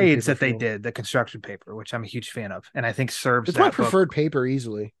construction trades paper that they feel. did, the construction paper, which I'm a huge fan of, and I think serves It's my that preferred book. paper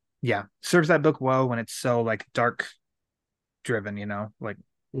easily. Yeah, serves that book well when it's so like dark driven, like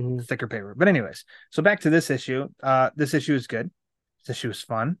Mhm. thicker paper. But anyways, so back to this issue. This issue is good. This issue is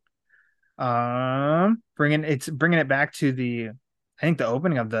fun. Bringing it back to I think the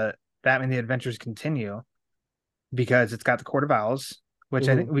opening of the Batman: The Adventures Continue, because it's got the Court of Owls, which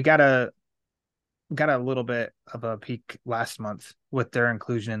I think we got a little bit of a peek last month with their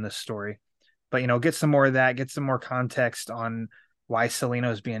inclusion in this story. But get some more of that, get some more context on why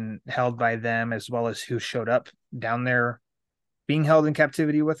Selina is being held by them, as well as who showed up down there being held in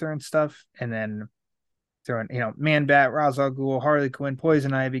captivity with her and stuff. And then throwing, Man Bat, Ra's al Ghul, Harley Quinn,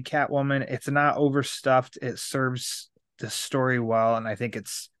 Poison Ivy, Catwoman. It's not overstuffed. It serves the story well, and I think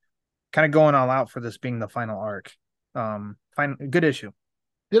it's kind of going all out for this being the final arc. Good issue.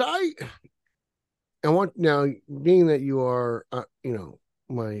 I want now, being that you are,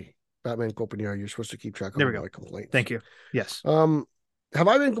 my Batman companion, you're supposed to keep track of my complaints. Thank you. Yes. Have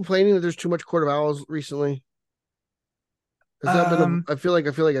I been complaining that there's too much Court of Owls recently? Has that been? I feel like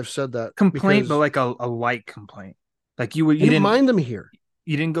I've said that complaint, but like a light complaint. Like you didn't mind them here.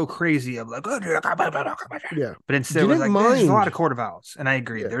 You didn't go crazy of like, yeah. But instead, it was like, there's a lot of Court of Owls, and I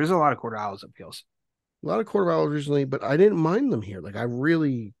agree. Yeah. There is a lot of Court of Owls. It feels a lot of Court of Owls recently, but I didn't mind them here. Like I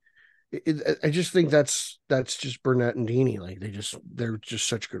really. I just think that's just Burnett and Dini. Like they're just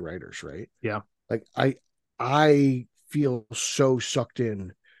such good writers, right? Yeah. Like I feel so sucked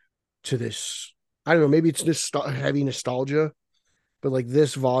in to this. I don't know. Maybe it's heavy nostalgia, but like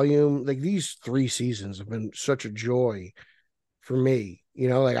this volume, like these 3 seasons have been such a joy for me.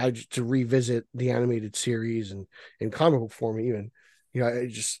 Like to revisit the animated series and in comic book form, even. I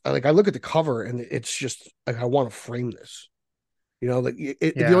look at the cover and it's just like I want to frame this. The only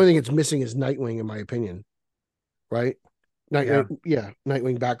thing it's missing is Nightwing, in my opinion. Right?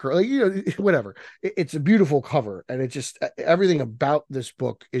 Nightwing backer, whatever. It's a beautiful cover, and it just everything about this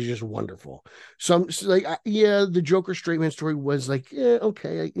book is just wonderful. The Joker straight man story was like,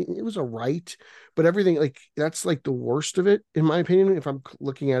 okay, it was all right, but everything that's like the worst of it, in my opinion. If I'm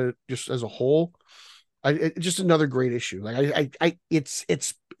looking at it just as a whole, just another great issue.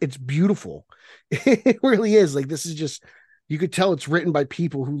 It's beautiful. It really is. Like this is just. You could tell it's written by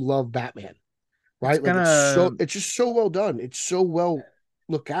people who love Batman, right? It's just so well done. It's so well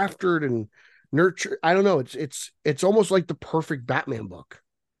looked aftered and nurtured. I don't know. It's almost like the perfect Batman book.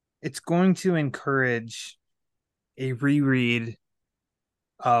 It's going to encourage a reread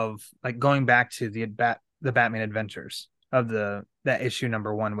of like going back to the Batman Adventures of that issue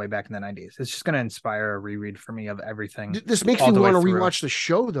 #1 way back in the 90s. It's just going to inspire a reread for me of everything. This makes me want to rewatch the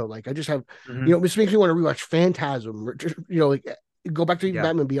show though. Like I just have, this makes me want to rewatch Phantasm. Like go back to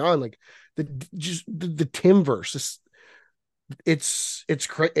Batman Beyond. Like the Timverse. It's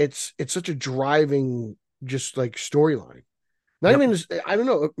such a driving just like storyline. Not even I don't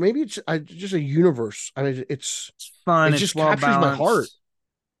know. Maybe it's just a universe. I mean, it's fun. It just captures my heart.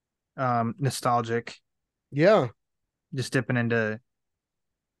 Nostalgic. Yeah. Just dipping into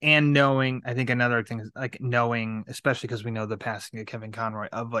and knowing. I think another thing is like knowing, especially because we know the passing of Kevin Conroy,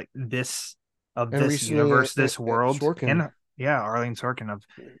 of like this universe, this world, and Arlene Sorkin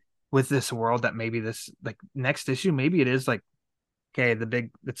with this world, that maybe this like next issue, maybe it is like, okay,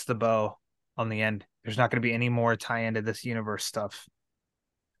 it's the bow on the end. There's not going to be any more tie into this universe stuff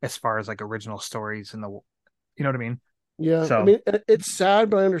as far as like original stories and you know what I mean? Yeah. So, I mean, it's sad,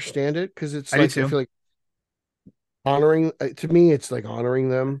 but I understand it because it's like, I feel like honoring, to me, it's like honoring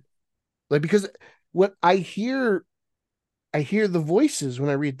them. Like, because what I hear the voices when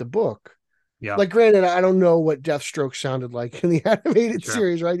I read the book. Yeah. Like, granted, I don't know what Deathstroke sounded like in the animated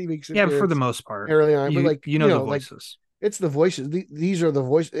series, right? He makes it for the most part early on, but like the voices. Like, it's the voices. These are the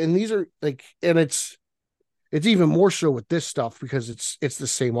voices, and these are like, and it's even more so with this stuff because it's the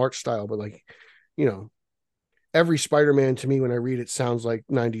same art style, but like, every Spider-Man to me when I read it sounds like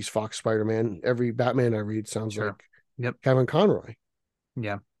 90s Fox Spider-Man. Every Batman I read sounds like Kevin Conroy.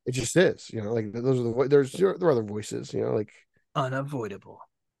 Yeah. It just is, like those are there are other voices, like unavoidable.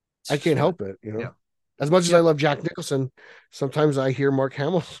 I can't help it, As much as I love Jack Nicholson, sometimes I hear Mark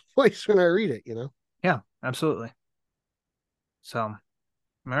Hamill's voice when I read it, Yeah, absolutely. So, all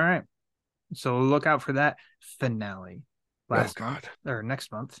right. So look out for that finale next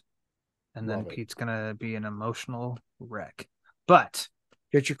month. And then Pete's going to be an emotional wreck. But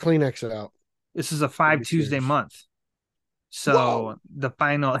get your Kleenex out. This is a 5 Tuesday month. So the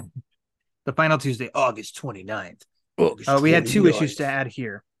final The final Tuesday, August 29th. August We had 2 issues 29th. to add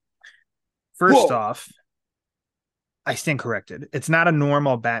here. First Whoa. off, I stand corrected. It's not a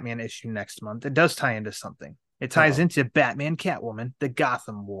normal Batman issue next month. It does tie into something. It ties into Batman Catwoman, the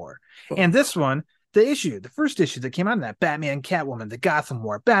Gotham War. And this one, the first issue that came out of that, Batman Catwoman, the Gotham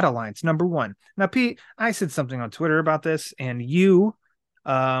War, Battle Lines, #1. Now, Pete, I said something on Twitter about this, and you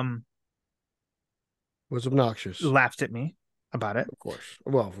Was obnoxious. laughed at me about it. Of course.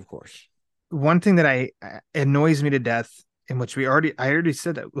 Well, of course. One thing that annoys me to death, in which I already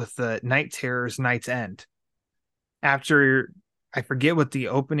said that with the Night Terrors, Night's End. After, I forget what the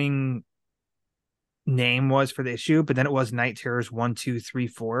opening name was for the issue, but then it was Night Terrors 1, 2, 3,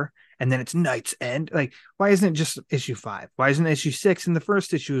 4, and then it's Night's End. Like, why isn't it just issue 5? Why isn't it issue 6? And the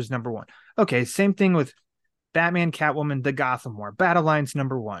first issue is #1. Okay, same thing with Batman Catwoman, the Gotham War, Battle Lines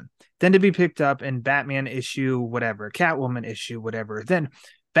 #1. Then to be picked up in Batman issue whatever, Catwoman issue whatever. Then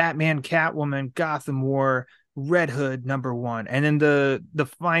Batman Catwoman Gotham War Red Hood #1, and then the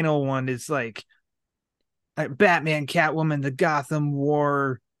final one is like Batman Catwoman the Gotham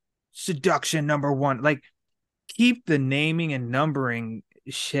War Seduction #1. Like, keep the naming and numbering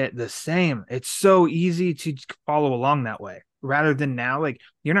shit the same. It's so easy to follow along that way, rather than now, like,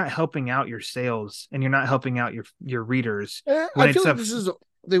 you're not helping out your sales and you're not helping out your readers when I feel it's like a this is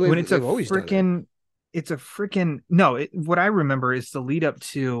when it's a they've always done it. what I remember is the lead up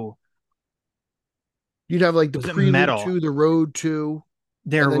to, You'd have like the was it prelude Metal? to, the road to,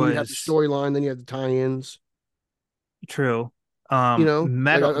 There and then was you have the storyline, then you have the tie-ins. true. You know,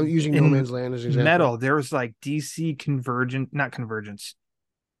 Metal. like I'm using No in Man's Land as an example. Metal, there was like DC not convergence.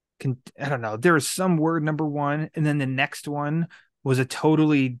 I don't know. There was some word #1, and then the next one was a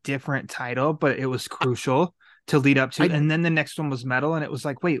totally different title, but it was crucial to lead up to. And then the next one was Metal, and it was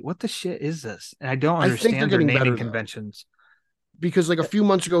like, wait, what the shit is this? And I don't I think they're understand their getting naming better, though. conventions. Because like a few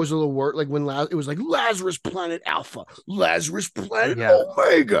months ago, it was a little word like when it was like Lazarus Planet Alpha, Lazarus Planet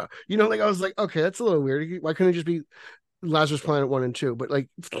Omega. You know, like I was like, okay, that's a little weird. Why couldn't it just be Lazarus Planet 1 and 2? But like,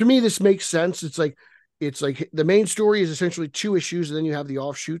 to me, this makes sense. It's like the main story is essentially 2 issues, and then you have the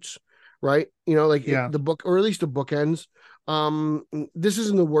offshoots, right? You know, like the book, or at least the bookends. This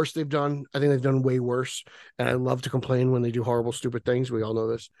isn't the worst they've done. I think they've done way worse, and I love to complain when they do horrible, stupid things. We all know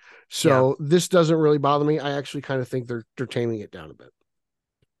this. So this doesn't really bother me. I actually kind of think they're taming it down a bit.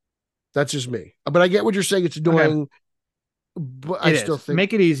 That's just me. But I get what you're saying. It's annoying, but I still think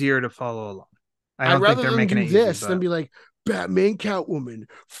make it easier to follow along. I'd rather them do this than be like Batman Catwoman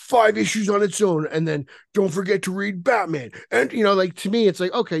 5 issues on its own, and then don't forget to read Batman. And you know, like, to me, it's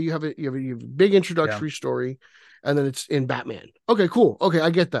like, okay, you have a big introductory story, and then it's in Batman. Okay, cool. Okay, I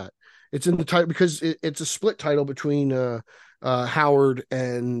get that. It's in the title because it's a split title between Howard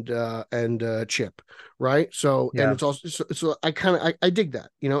and Chip, right? So and it's also so I dig that,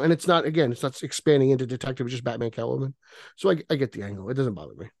 you know, and it's not expanding into detective, it's just Batman Catwoman. So I get the angle. It doesn't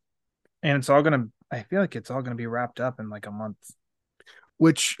bother me. And I feel like it's all gonna be wrapped up in like a month,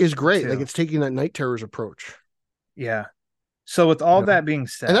 which is great. Like, it's taking that Night Terrors approach. Yeah. So with all that being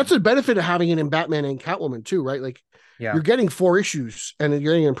said, and that's the benefit of having it in Batman and Catwoman too, right? Like, you're getting 4 issues, and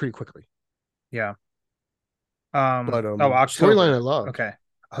you're getting them pretty quickly. Yeah. But October. Storyline I love. Okay.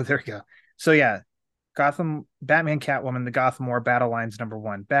 Oh, there we go. So Batman Catwoman, the Gotham War, Battle Lines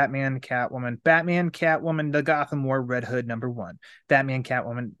 #1. Batman Catwoman, the Gotham War, Red Hood #1. Batman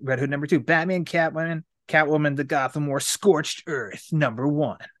Catwoman, Red Hood #2. Batman Catwoman, the Gotham War, Scorched Earth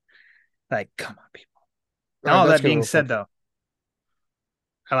 #1. Like, come on, people. All that being said, though,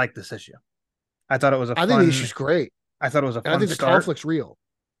 I like this issue. I thought it was I think the issue's great. I thought it was a fun I think the conflict's real.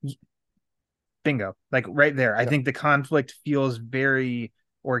 Bingo. Like, right there. I think the conflict feels very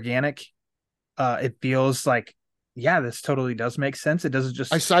organic. It feels like, this totally does make sense. It doesn't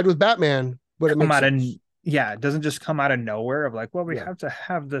just... I side with Batman, but it makes sense. It doesn't just come out of nowhere of like, well, we have to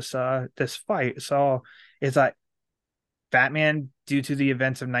have this fight. So it's like Batman, due to the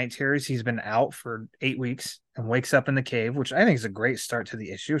events of Night Terrors, he's been out for 8 weeks and wakes up in the cave, which I think is a great start to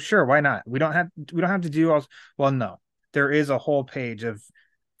the issue. Sure, why not? We don't have to do all... Well, no. There is a whole page of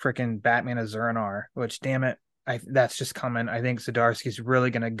freaking Batman as Zur-En-Arrh, which, damn it, that's just coming. I think Zdarsky's really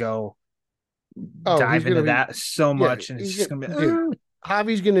gonna go dive into that so much, and it's just gonna be...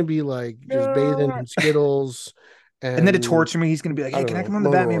 Javi's gonna be like just bathing in Skittles, and then to torture me, he's gonna be like, "Hey, can I come on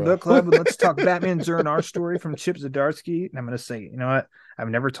the Batman Book Club and let's talk Batman Zur-En-Arrh story from Chip Zdarsky?" And I'm gonna say, you know what? I've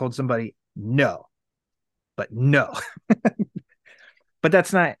never told somebody no, but no. But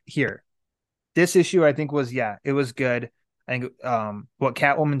that's not here. This issue, I think, was it was good. I think what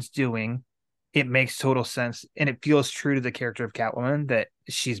Catwoman's doing it makes total sense, and it feels true to the character of Catwoman that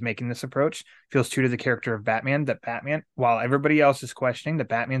she's making this approach. Feels true to the character of Batman that Batman, while everybody else is questioning, that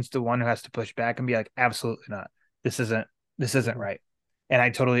Batman's the one who has to push back and be like, absolutely not. This isn't right.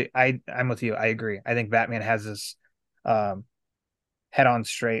 And I'm with you. I agree. I think Batman has this head on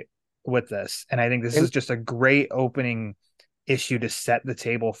straight with this, and I think this is just a great opening issue to set the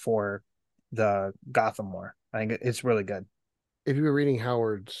table for the Gotham War. I think it's really good. If you were reading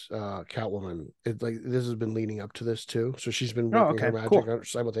Howard's Catwoman, this has been leading up to this too. So she's been working her magic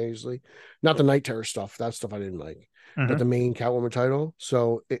simultaneously. Not the Night Terror stuff. That stuff I didn't like. But the main Catwoman title.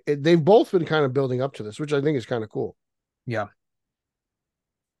 So they've both been kind of building up to this, which I think is kind of cool. Yeah.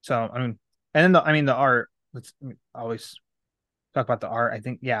 So I mean, and then the art. Let's always talk about the art. I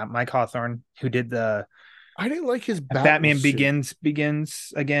think Mike Hawthorne, who did the I didn't like his Batman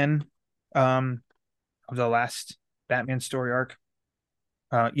Begins again of the last Batman story arc.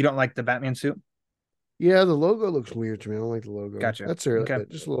 You don't like the Batman suit? Yeah, the logo looks weird to me. I don't like the logo. Gotcha. That's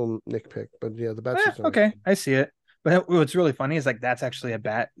just a little nitpick, but yeah, the bat suit's okay. I see it. But what's really funny is like that's actually a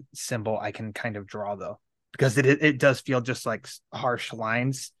bat symbol I can kind of draw though, because it does feel just like harsh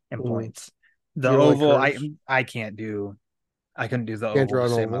lines and points. The oval, I can't do. I couldn't do the oval to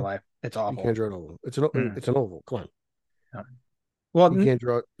save my life. It's awful. You can't draw an oval. It's an oval. Come on. No. Well, you can't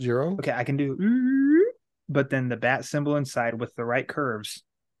draw zero. Okay, I can do, but then the bat symbol inside with the right curves.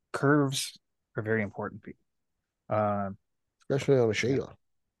 Curves are very important. Especially on a Sheila.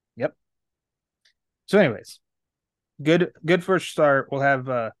 Yep. So, anyways, good first start. We'll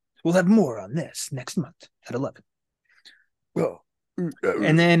have more on this next month at 11. Oh.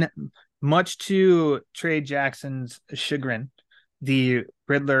 And then, much to Trey Jackson's chagrin, the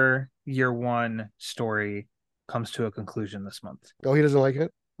Riddler Year One story comes to a conclusion this month. Oh, he doesn't like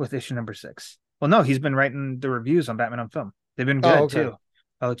it? With issue number 6. Well, no, he's been writing the reviews on Batman on Film. They've been good too.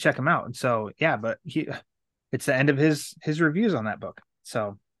 I'll check him out. And so, but it's the end of his reviews on that book.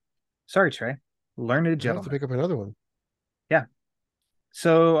 So, sorry, Trey. Learned gentleman. Have to pick up another one. Yeah.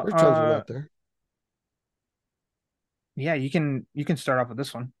 So, there's tons of that there. Yeah, you can start off with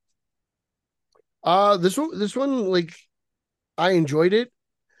this one. This one, like, I enjoyed it.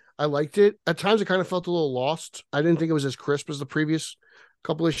 I liked it. At times, I kind of felt a little lost. I didn't think it was as crisp as the previous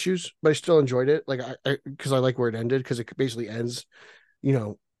couple issues, but I still enjoyed it. Like, because I like where it ended, because it basically ends.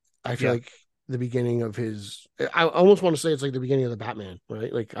 I feel like the beginning of his. I almost want to say it's like the beginning of the Batman,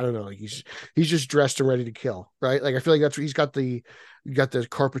 right? Like, I don't know. Like he's just dressed and ready to kill, right? Like I feel like that's what he's got the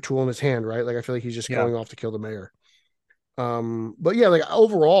carpet tool in his hand, right? Like I feel like he's just going off to kill the mayor. But yeah, like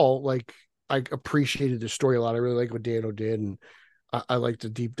overall, like I appreciated the story a lot. I really like what Dano did, and I like to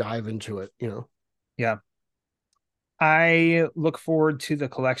deep dive into it, Yeah. I look forward to the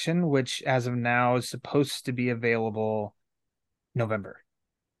collection, which as of now is supposed to be available November,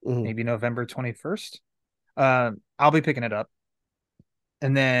 maybe November 21st. I'll be picking it up,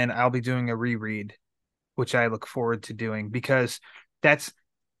 and then I'll be doing a reread, which I look forward to doing, because that's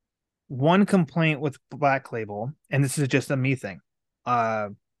one complaint with Black Label, and this is just a me thing,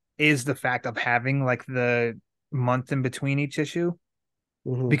 is the fact of having like the month in between each issue.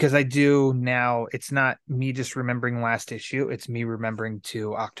 Because I do now, it's not me just remembering last issue, it's me remembering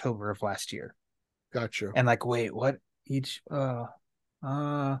to October of last year. Gotcha. And like, wait, what each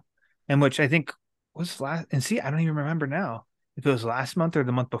and which I think was last, and see, I don't even remember now if it was last month or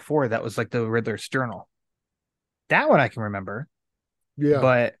the month before. That was like the Riddler's Journal. That one I can remember. Yeah.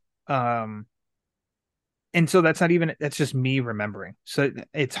 But and so that's just me remembering. So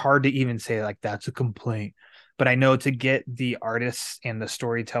it's hard to even say like that's a complaint. But I know to get the artists and the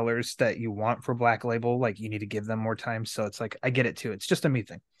storytellers that you want for Black Label, like you need to give them more time. So it's like, I get it too. It's just a me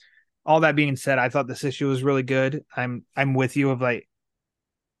thing. All that being said, I thought this issue was really good. I'm with you of like,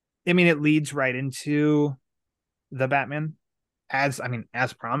 I mean, it leads right into the Batman as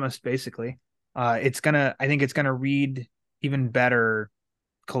promised, basically. I think it's gonna read even better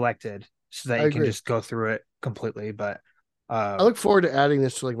collected so that you can just go through it completely. But I look forward to adding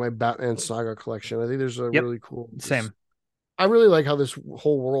this to like my Batman Saga collection. I think there's a really cool. Same. I really like how this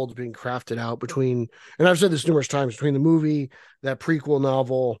whole world's being crafted out between, and I've said this numerous times, between the movie, that prequel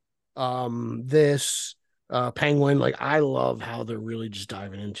novel, this Penguin. Like I love how they're really just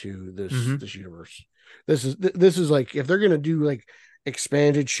diving into this universe. This is like, if they're gonna do like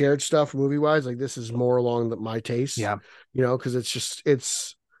expanded shared stuff movie wise, like this is more along my taste. Yeah, because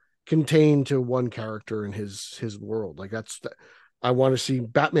it's contained to one character in his world. Like I want to see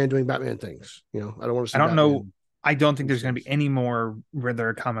Batman doing Batman things. I don't want to see. I don't think there's going to be any more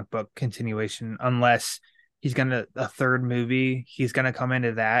Riddler comic book continuation unless he's gonna a third movie. He's gonna come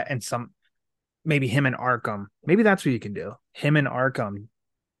into that and maybe him and Arkham. Maybe that's what you can do. Him and Arkham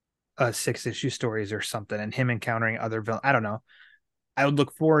 6-issue stories or something, and him encountering other villains. I don't know. I would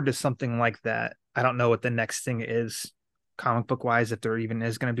look forward to something like that. I don't know what the next thing is, comic book wise, if there even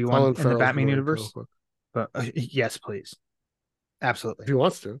is going to be one Colin in the Farrell's Batman gonna write a universe. comic book. But yes, please, absolutely, If he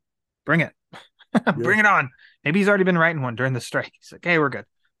wants to. bring it, bring it on. Maybe he's already been writing one during the strike. He's like, hey, we're good.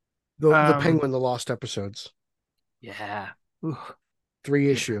 The Penguin, the Lost Episodes. Yeah. Ooh.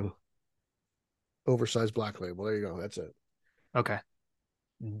 3-issue. Oversized black label. There you go. That's it. Okay.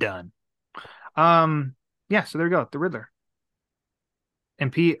 Done. Yeah, so there you go. The Riddler.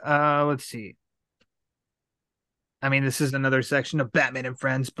 And Pete, let's see. I mean, this is another section of Batman and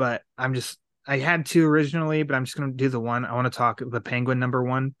Friends, but I had two originally, but I'm just gonna do the one. I want to talk the Penguin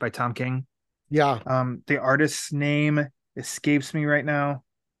 #1 by Tom King. Yeah. The artist's name escapes me right now.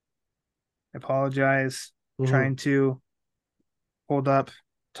 I apologize. Trying to hold up,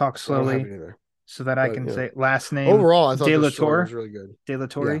 talk slowly so that I can say last name. Overall, I thought De La the story Torre was really good. De La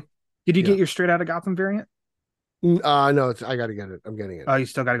Torre. Yeah. Did you get your Straight Outta Gotham variant? No, I got to get it. I'm getting it. Oh, you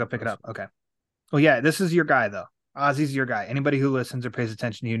still got to go pick it up. Okay. Well, yeah, this is your guy though. Ozzy's your guy. Anybody who listens or pays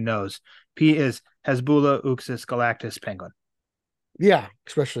attention to you knows P is Hasbula, Uxas, Galactus, Penguin. Yeah,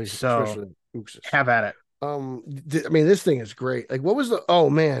 especially Uxas. Have at it. I mean, this thing is great. Like, what was the? Oh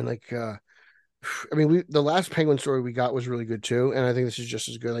man, like, I mean, the last Penguin story we got was really good too, and I think this is just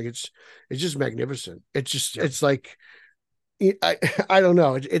as good. Like, it's just magnificent. It's just, it's like, I don't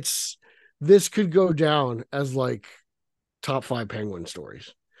know. This could go down as like top 5 Penguin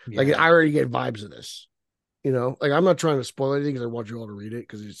stories. Yeah. Like, I already get vibes of this. You know, like, I'm not trying to spoil anything because I want you all to read it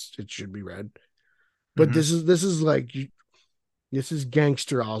because it should be read. But this is like, this is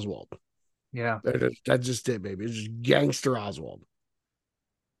gangster Oswald. Yeah, that's just it, baby. It's just gangster Oswald.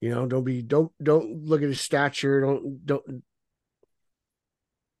 You know, don't look at his stature.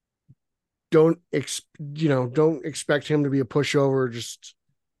 Don't expect him to be a pushover. Just,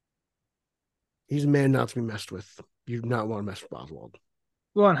 he's a man not to be messed with. You do not want to mess with Oswald.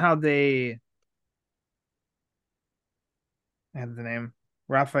 Well, and how they have the name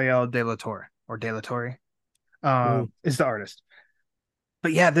Rafael De La Torre or De La Torre is the artist.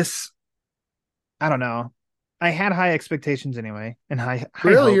 But yeah, this, I don't know. I had high expectations anyway, and high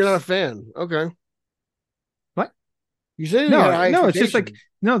really hopes. You're not a fan, okay? What you said? No, it's just like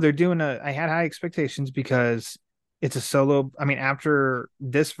they're doing I had high expectations because it's a solo. I mean, after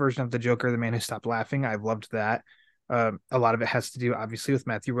this version of the Joker, The Man Who Stopped Laughing, I've loved that. A lot of it has to do, obviously, with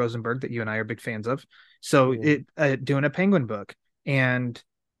Matthew Rosenberg that you and I are big fans of. So doing a Penguin book, and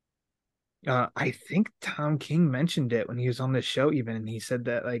I think Tom King mentioned it when he was on this show, even, and he said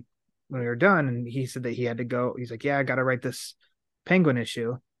that like when we were done, and he said that he had to go. He's like, yeah, I got to write this Penguin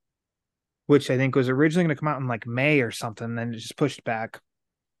issue, which I think was originally going to come out in like May or something, then it just pushed back.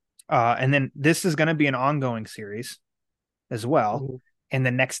 And then this is going to be an ongoing series as well. And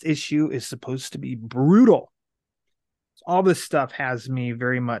the next issue is supposed to be brutal. All this stuff has me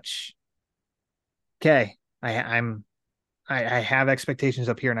very much, okay, I have expectations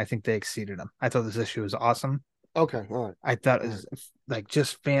up here, and I think they exceeded them. I thought this issue was awesome. Okay, all right. I thought it was like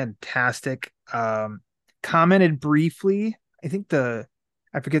just fantastic. Commented briefly. I think I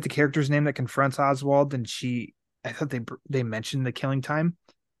forget the character's name that confronts Oswald, and I thought they mentioned the killing time,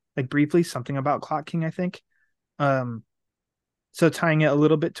 like briefly, something about Clock King, I think. So tying it a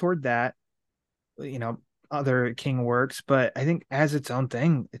little bit toward that, other King works, but I think as its own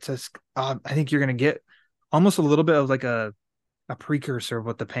thing, I think you're gonna get almost a little bit of like a precursor of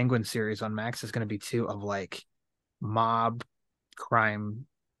what the Penguin series on Max is going to be too, of like mob crime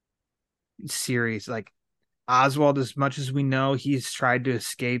series. Like Oswald, as much as we know, he's tried to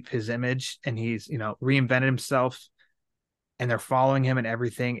escape his image, and he's reinvented himself, and they're following him and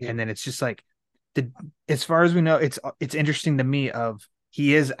everything. And then it's just like, as far as we know, it's interesting to me of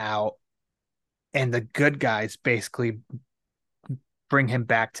he is out, and the good guys basically bring him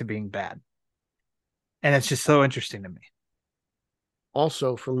back to being bad. And it's just so interesting to me.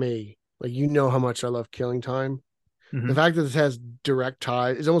 Also, for me, like, how much I love Killing Time. Mm-hmm. The fact that this has direct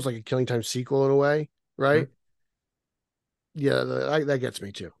ties, it's almost like a Killing Time sequel in a way, right? Mm-hmm. Yeah, that gets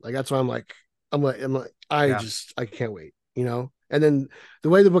me too. Like, that's why I'm like, I can't wait, And then the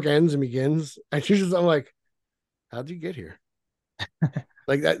way the book ends and begins, I'm like, how'd you get here?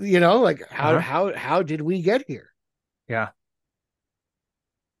 Like that, like how did we get here? Yeah.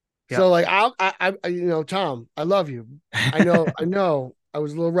 So like I Tom, I love you. I know I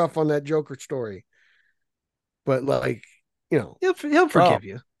was a little rough on that Joker story, but like, he'll forgive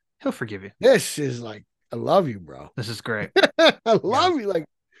you. He'll forgive you. This is like, I love you, bro. This is great. I love you. Like,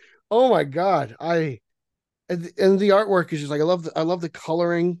 oh my God. and the artwork is just like I love the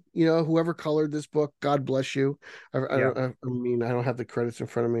coloring. You know, whoever colored this book, God bless you. I mean, I don't have the credits in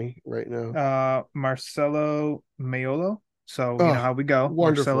front of me right now. Marcelo Maiolo. So you know Oh, how we go.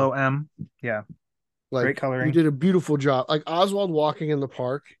 wonderful! Marcelo M. Yeah, great Like you coloring. did a beautiful job. Like Oswald walking in the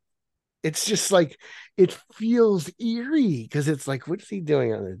park, it's just like it feels eerie because it's like, what is he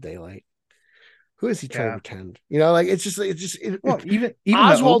doing on the daylight? Who is he trying to Yeah. pretend? You know, like Well, even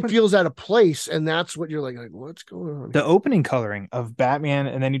Oswald feels out of place, and that's what you're like what's going on the here? opening coloring of Batman,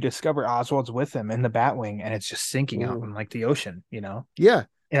 and then you discover Oswald's with him in the Batwing, and it's just sinking out in like the ocean, you know. Yeah.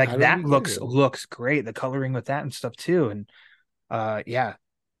 And like How did that he get here? looks great. The coloring with that and stuff too, and yeah,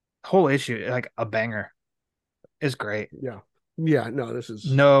 whole issue like a banger is great. Yeah. Yeah. No, this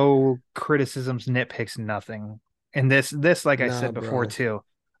is No criticisms, nitpicks, nothing. And this like I nah, said before bro. too,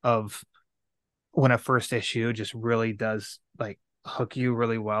 of when a first issue just really does like hook you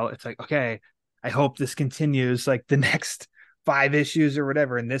really well. It's like, okay, I hope this continues like the next 5 issues or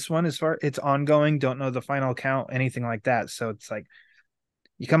whatever. And this one, as far it's ongoing, don't know the final count, anything like that. So it's like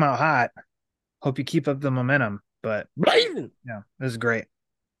you come out hot. Hope you keep up the momentum. But Blazing. yeah, this is great.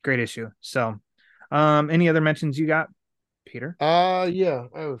 Great issue. So any other mentions you got, Peter? Yeah,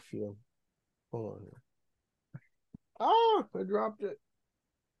 I have a few. Hold on. I dropped it.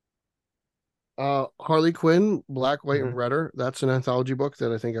 Harley Quinn, Black, White, and Redder. That's an anthology book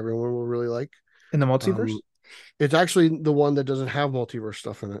that I think everyone will really like. In the multiverse? It's actually the one that doesn't have multiverse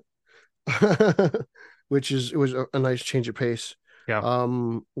stuff in it. It was a nice change of pace. Yeah.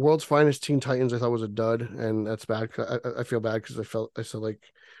 World's Finest Teen Titans I thought was a dud, and that's bad. I feel bad because I feel like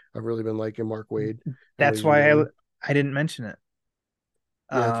I've really been liking Mark Waid. That's why I didn't mention it.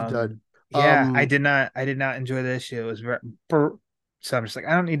 Yeah, it's a dud. Yeah, I did not enjoy the issue. It was so I'm just like,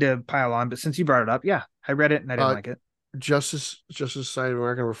 I don't need to pile on, but since you brought it up, yeah, I read it and I didn't like it. Justice Society of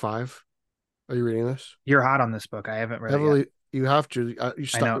America #5. Are you reading this? You're hot on this book. I haven't read it yet. You have to. You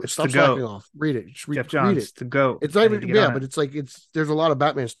stop. I know, Stop slacking off. Read it. Just Jeff Johns, read it. the GOAT. It's not even but it's like there's a lot of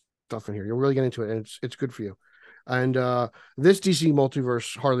Batman stuff in here. You'll really get into it, and it's good for you. And this DC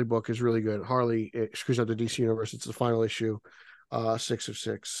Multiverse Harley book is really good. Harley screws up the DC universe. It's the final issue, 6 of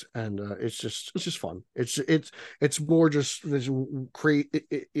 6, and it's just fun. It's more just this crazy,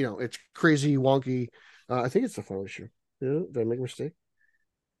 it's crazy wonky. I think it's the final issue. Did I make a mistake?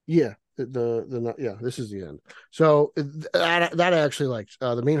 Yeah, this is the end. So that I actually liked.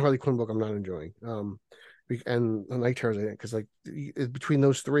 The main Harley Quinn book I'm not enjoying. And the Night Terrors, I think, because like between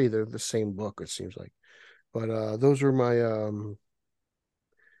those three, they're the same book. It seems like. But those are my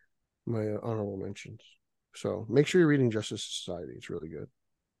my honorable mentions. So make sure you're reading Justice Society. It's really good.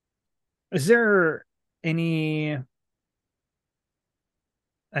 Is there any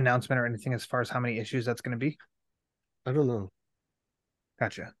announcement or anything as far as how many issues that's going to be? I don't know.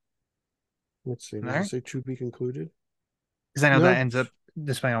 Gotcha. Let's see. Does it say to be concluded? Because I know that ends up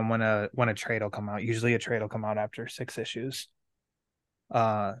depending on when a trade will come out. Usually a trade will come out after 6 issues.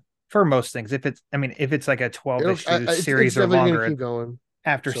 For most things, if it's like a 12 issue series or longer, keep going.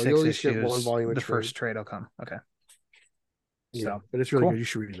 After 6 issues, the first trade will come. Okay. Yeah, so, but it's really good. You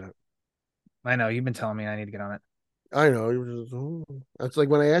should read that. I know you've been telling me I need to get on it. I know. That's like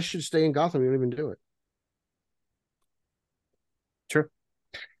when I asked you to stay in Gotham, you didn't even do it. True.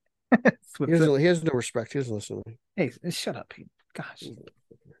 He has no respect. He doesn't listen to me. Hey, shut up, Pete. Gosh.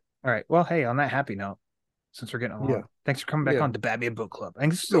 All right. Well, hey, on that happy note, since we're getting along, thanks for coming back on to Batman Book Club. I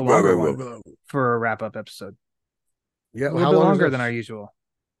think this is a longer one for a wrap-up episode. Yeah, a little bit longer than our usual.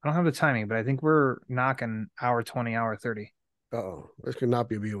 I don't have the timing, but I think we're knocking hour 20, hour 30. This could not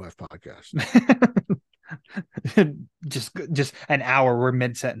be a BOF podcast. just an hour. We're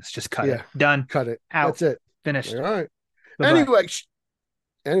mid sentence. Just cut it. Done. Cut it. Out. That's it. Finished. All right. Bye-bye.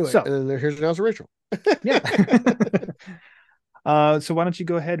 Anyway, so, and then here's announcer Rachel. Yeah. So why don't you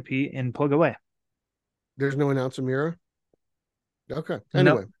go ahead, Pete, and plug away? There's no announcer Mira. Okay.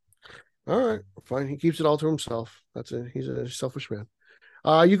 Anyway. All right. Fine. He keeps it all to himself. That's it. He's a selfish man.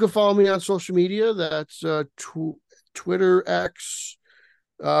 You can follow me on social media. That's Twitter, X,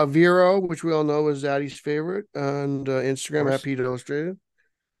 Vero, which we all know is Daddy's favorite, and Instagram at Pete Illustrated.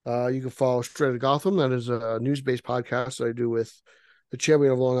 You can follow Straight Outta Gotham. That is a news-based podcast that I do with the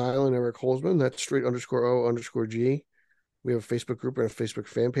champion of Long Island, Eric Holzman. That's straight_O_G. We have a Facebook group and a Facebook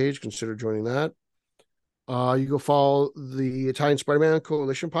fan page. Consider joining that. You can follow the Italian Spider-Man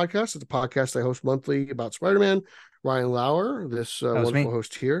Coalition podcast. It's a podcast I host monthly about Spider-Man. Ryan Lauer, this wonderful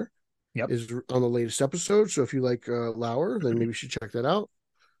host here, is on the latest episode. So if you like Lauer, then maybe you should check that out.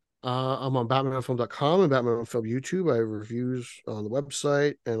 I'm on BatmanOnFilm.com and Batman on Film YouTube. I have reviews on the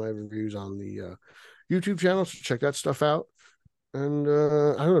website and I have reviews on the YouTube channel. So check that stuff out. And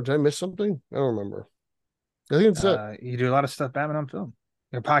I don't know, did I miss something? I don't remember. I think it's it. You do a lot of stuff Batman on Film.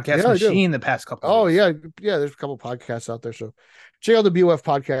 Your podcast Yeah, I do. machine the past couple of Oh weeks. yeah. There's a couple podcasts out there. So check out the BOF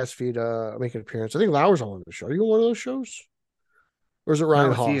podcast feed. Make an appearance. I think Lauer's on the show. Are you on one of those shows? Or is it Ryan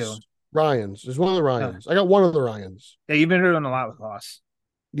with Haas? you. Ryan's. There's one of the Ryans. I got one of the Ryans. Yeah, you've been doing a lot with Haas.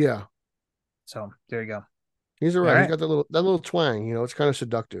 Yeah. So there you go. He's all right. All right. He's got that little twang, it's kind of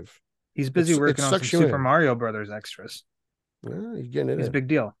seductive. He's busy working on some Super Mario Brothers extras. Yeah, he's getting it. He's a big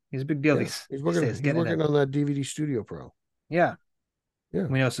deal. He's a big deal. Yeah. He's working on that DVD Studio Pro. Yeah. Yeah.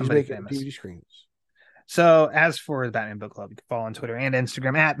 We know somebody famous. DVD screens. So as for the Batman Book Club, you can follow on Twitter and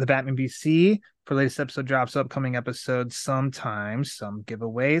Instagram at the Batman BC for latest episode drops, upcoming episodes, sometimes some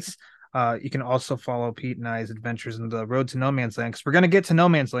giveaways. You can also follow Pete and I's adventures in the road to No Man's Land, because we're going to get to No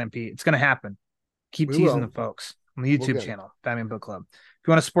Man's Land, Pete. It's going to happen. Keep teasing the folks on the YouTube channel, Batman Book Club. If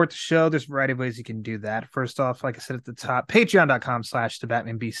you want to support the show, there's a variety of ways you can do that. First off, like I said at the top,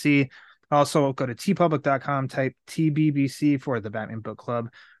 patreon.com/thebatmanbc. Also, go to tpublic.com, type TBBC for the Batman Book Club.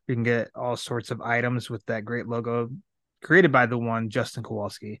 You can get all sorts of items with that great logo created by the one Justin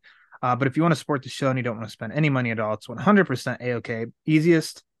Kowalski. But if you want to support the show and you don't want to spend any money at all, it's 100% A-OK.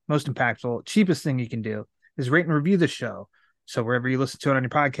 Easiest, most impactful, cheapest thing you can do is rate and review the show. So wherever you listen to it on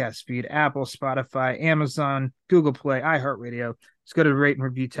your podcast feed, Apple, Spotify, Amazon, Google Play, iHeartRadio, just go to the rate and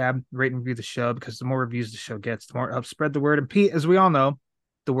review tab, rate and review the show, because the more reviews the show gets, the more it helps spread the word. And Pete, as we all know,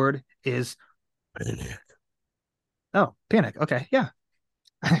 the word is panic. Oh, panic. Okay, yeah.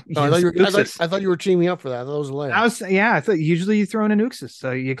 I thought you were teaming me up for that. That was a layup. I thought usually you throw in an Uxas,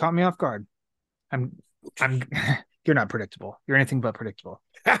 so you caught me off guard. I'm you're not predictable. You're anything but predictable.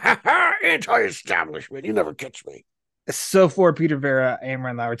 Anti-establishment. You never catch me. So for Peter Vera, I am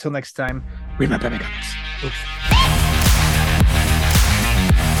Ryan Lauer. Till next time, read my Batman comics. Oops.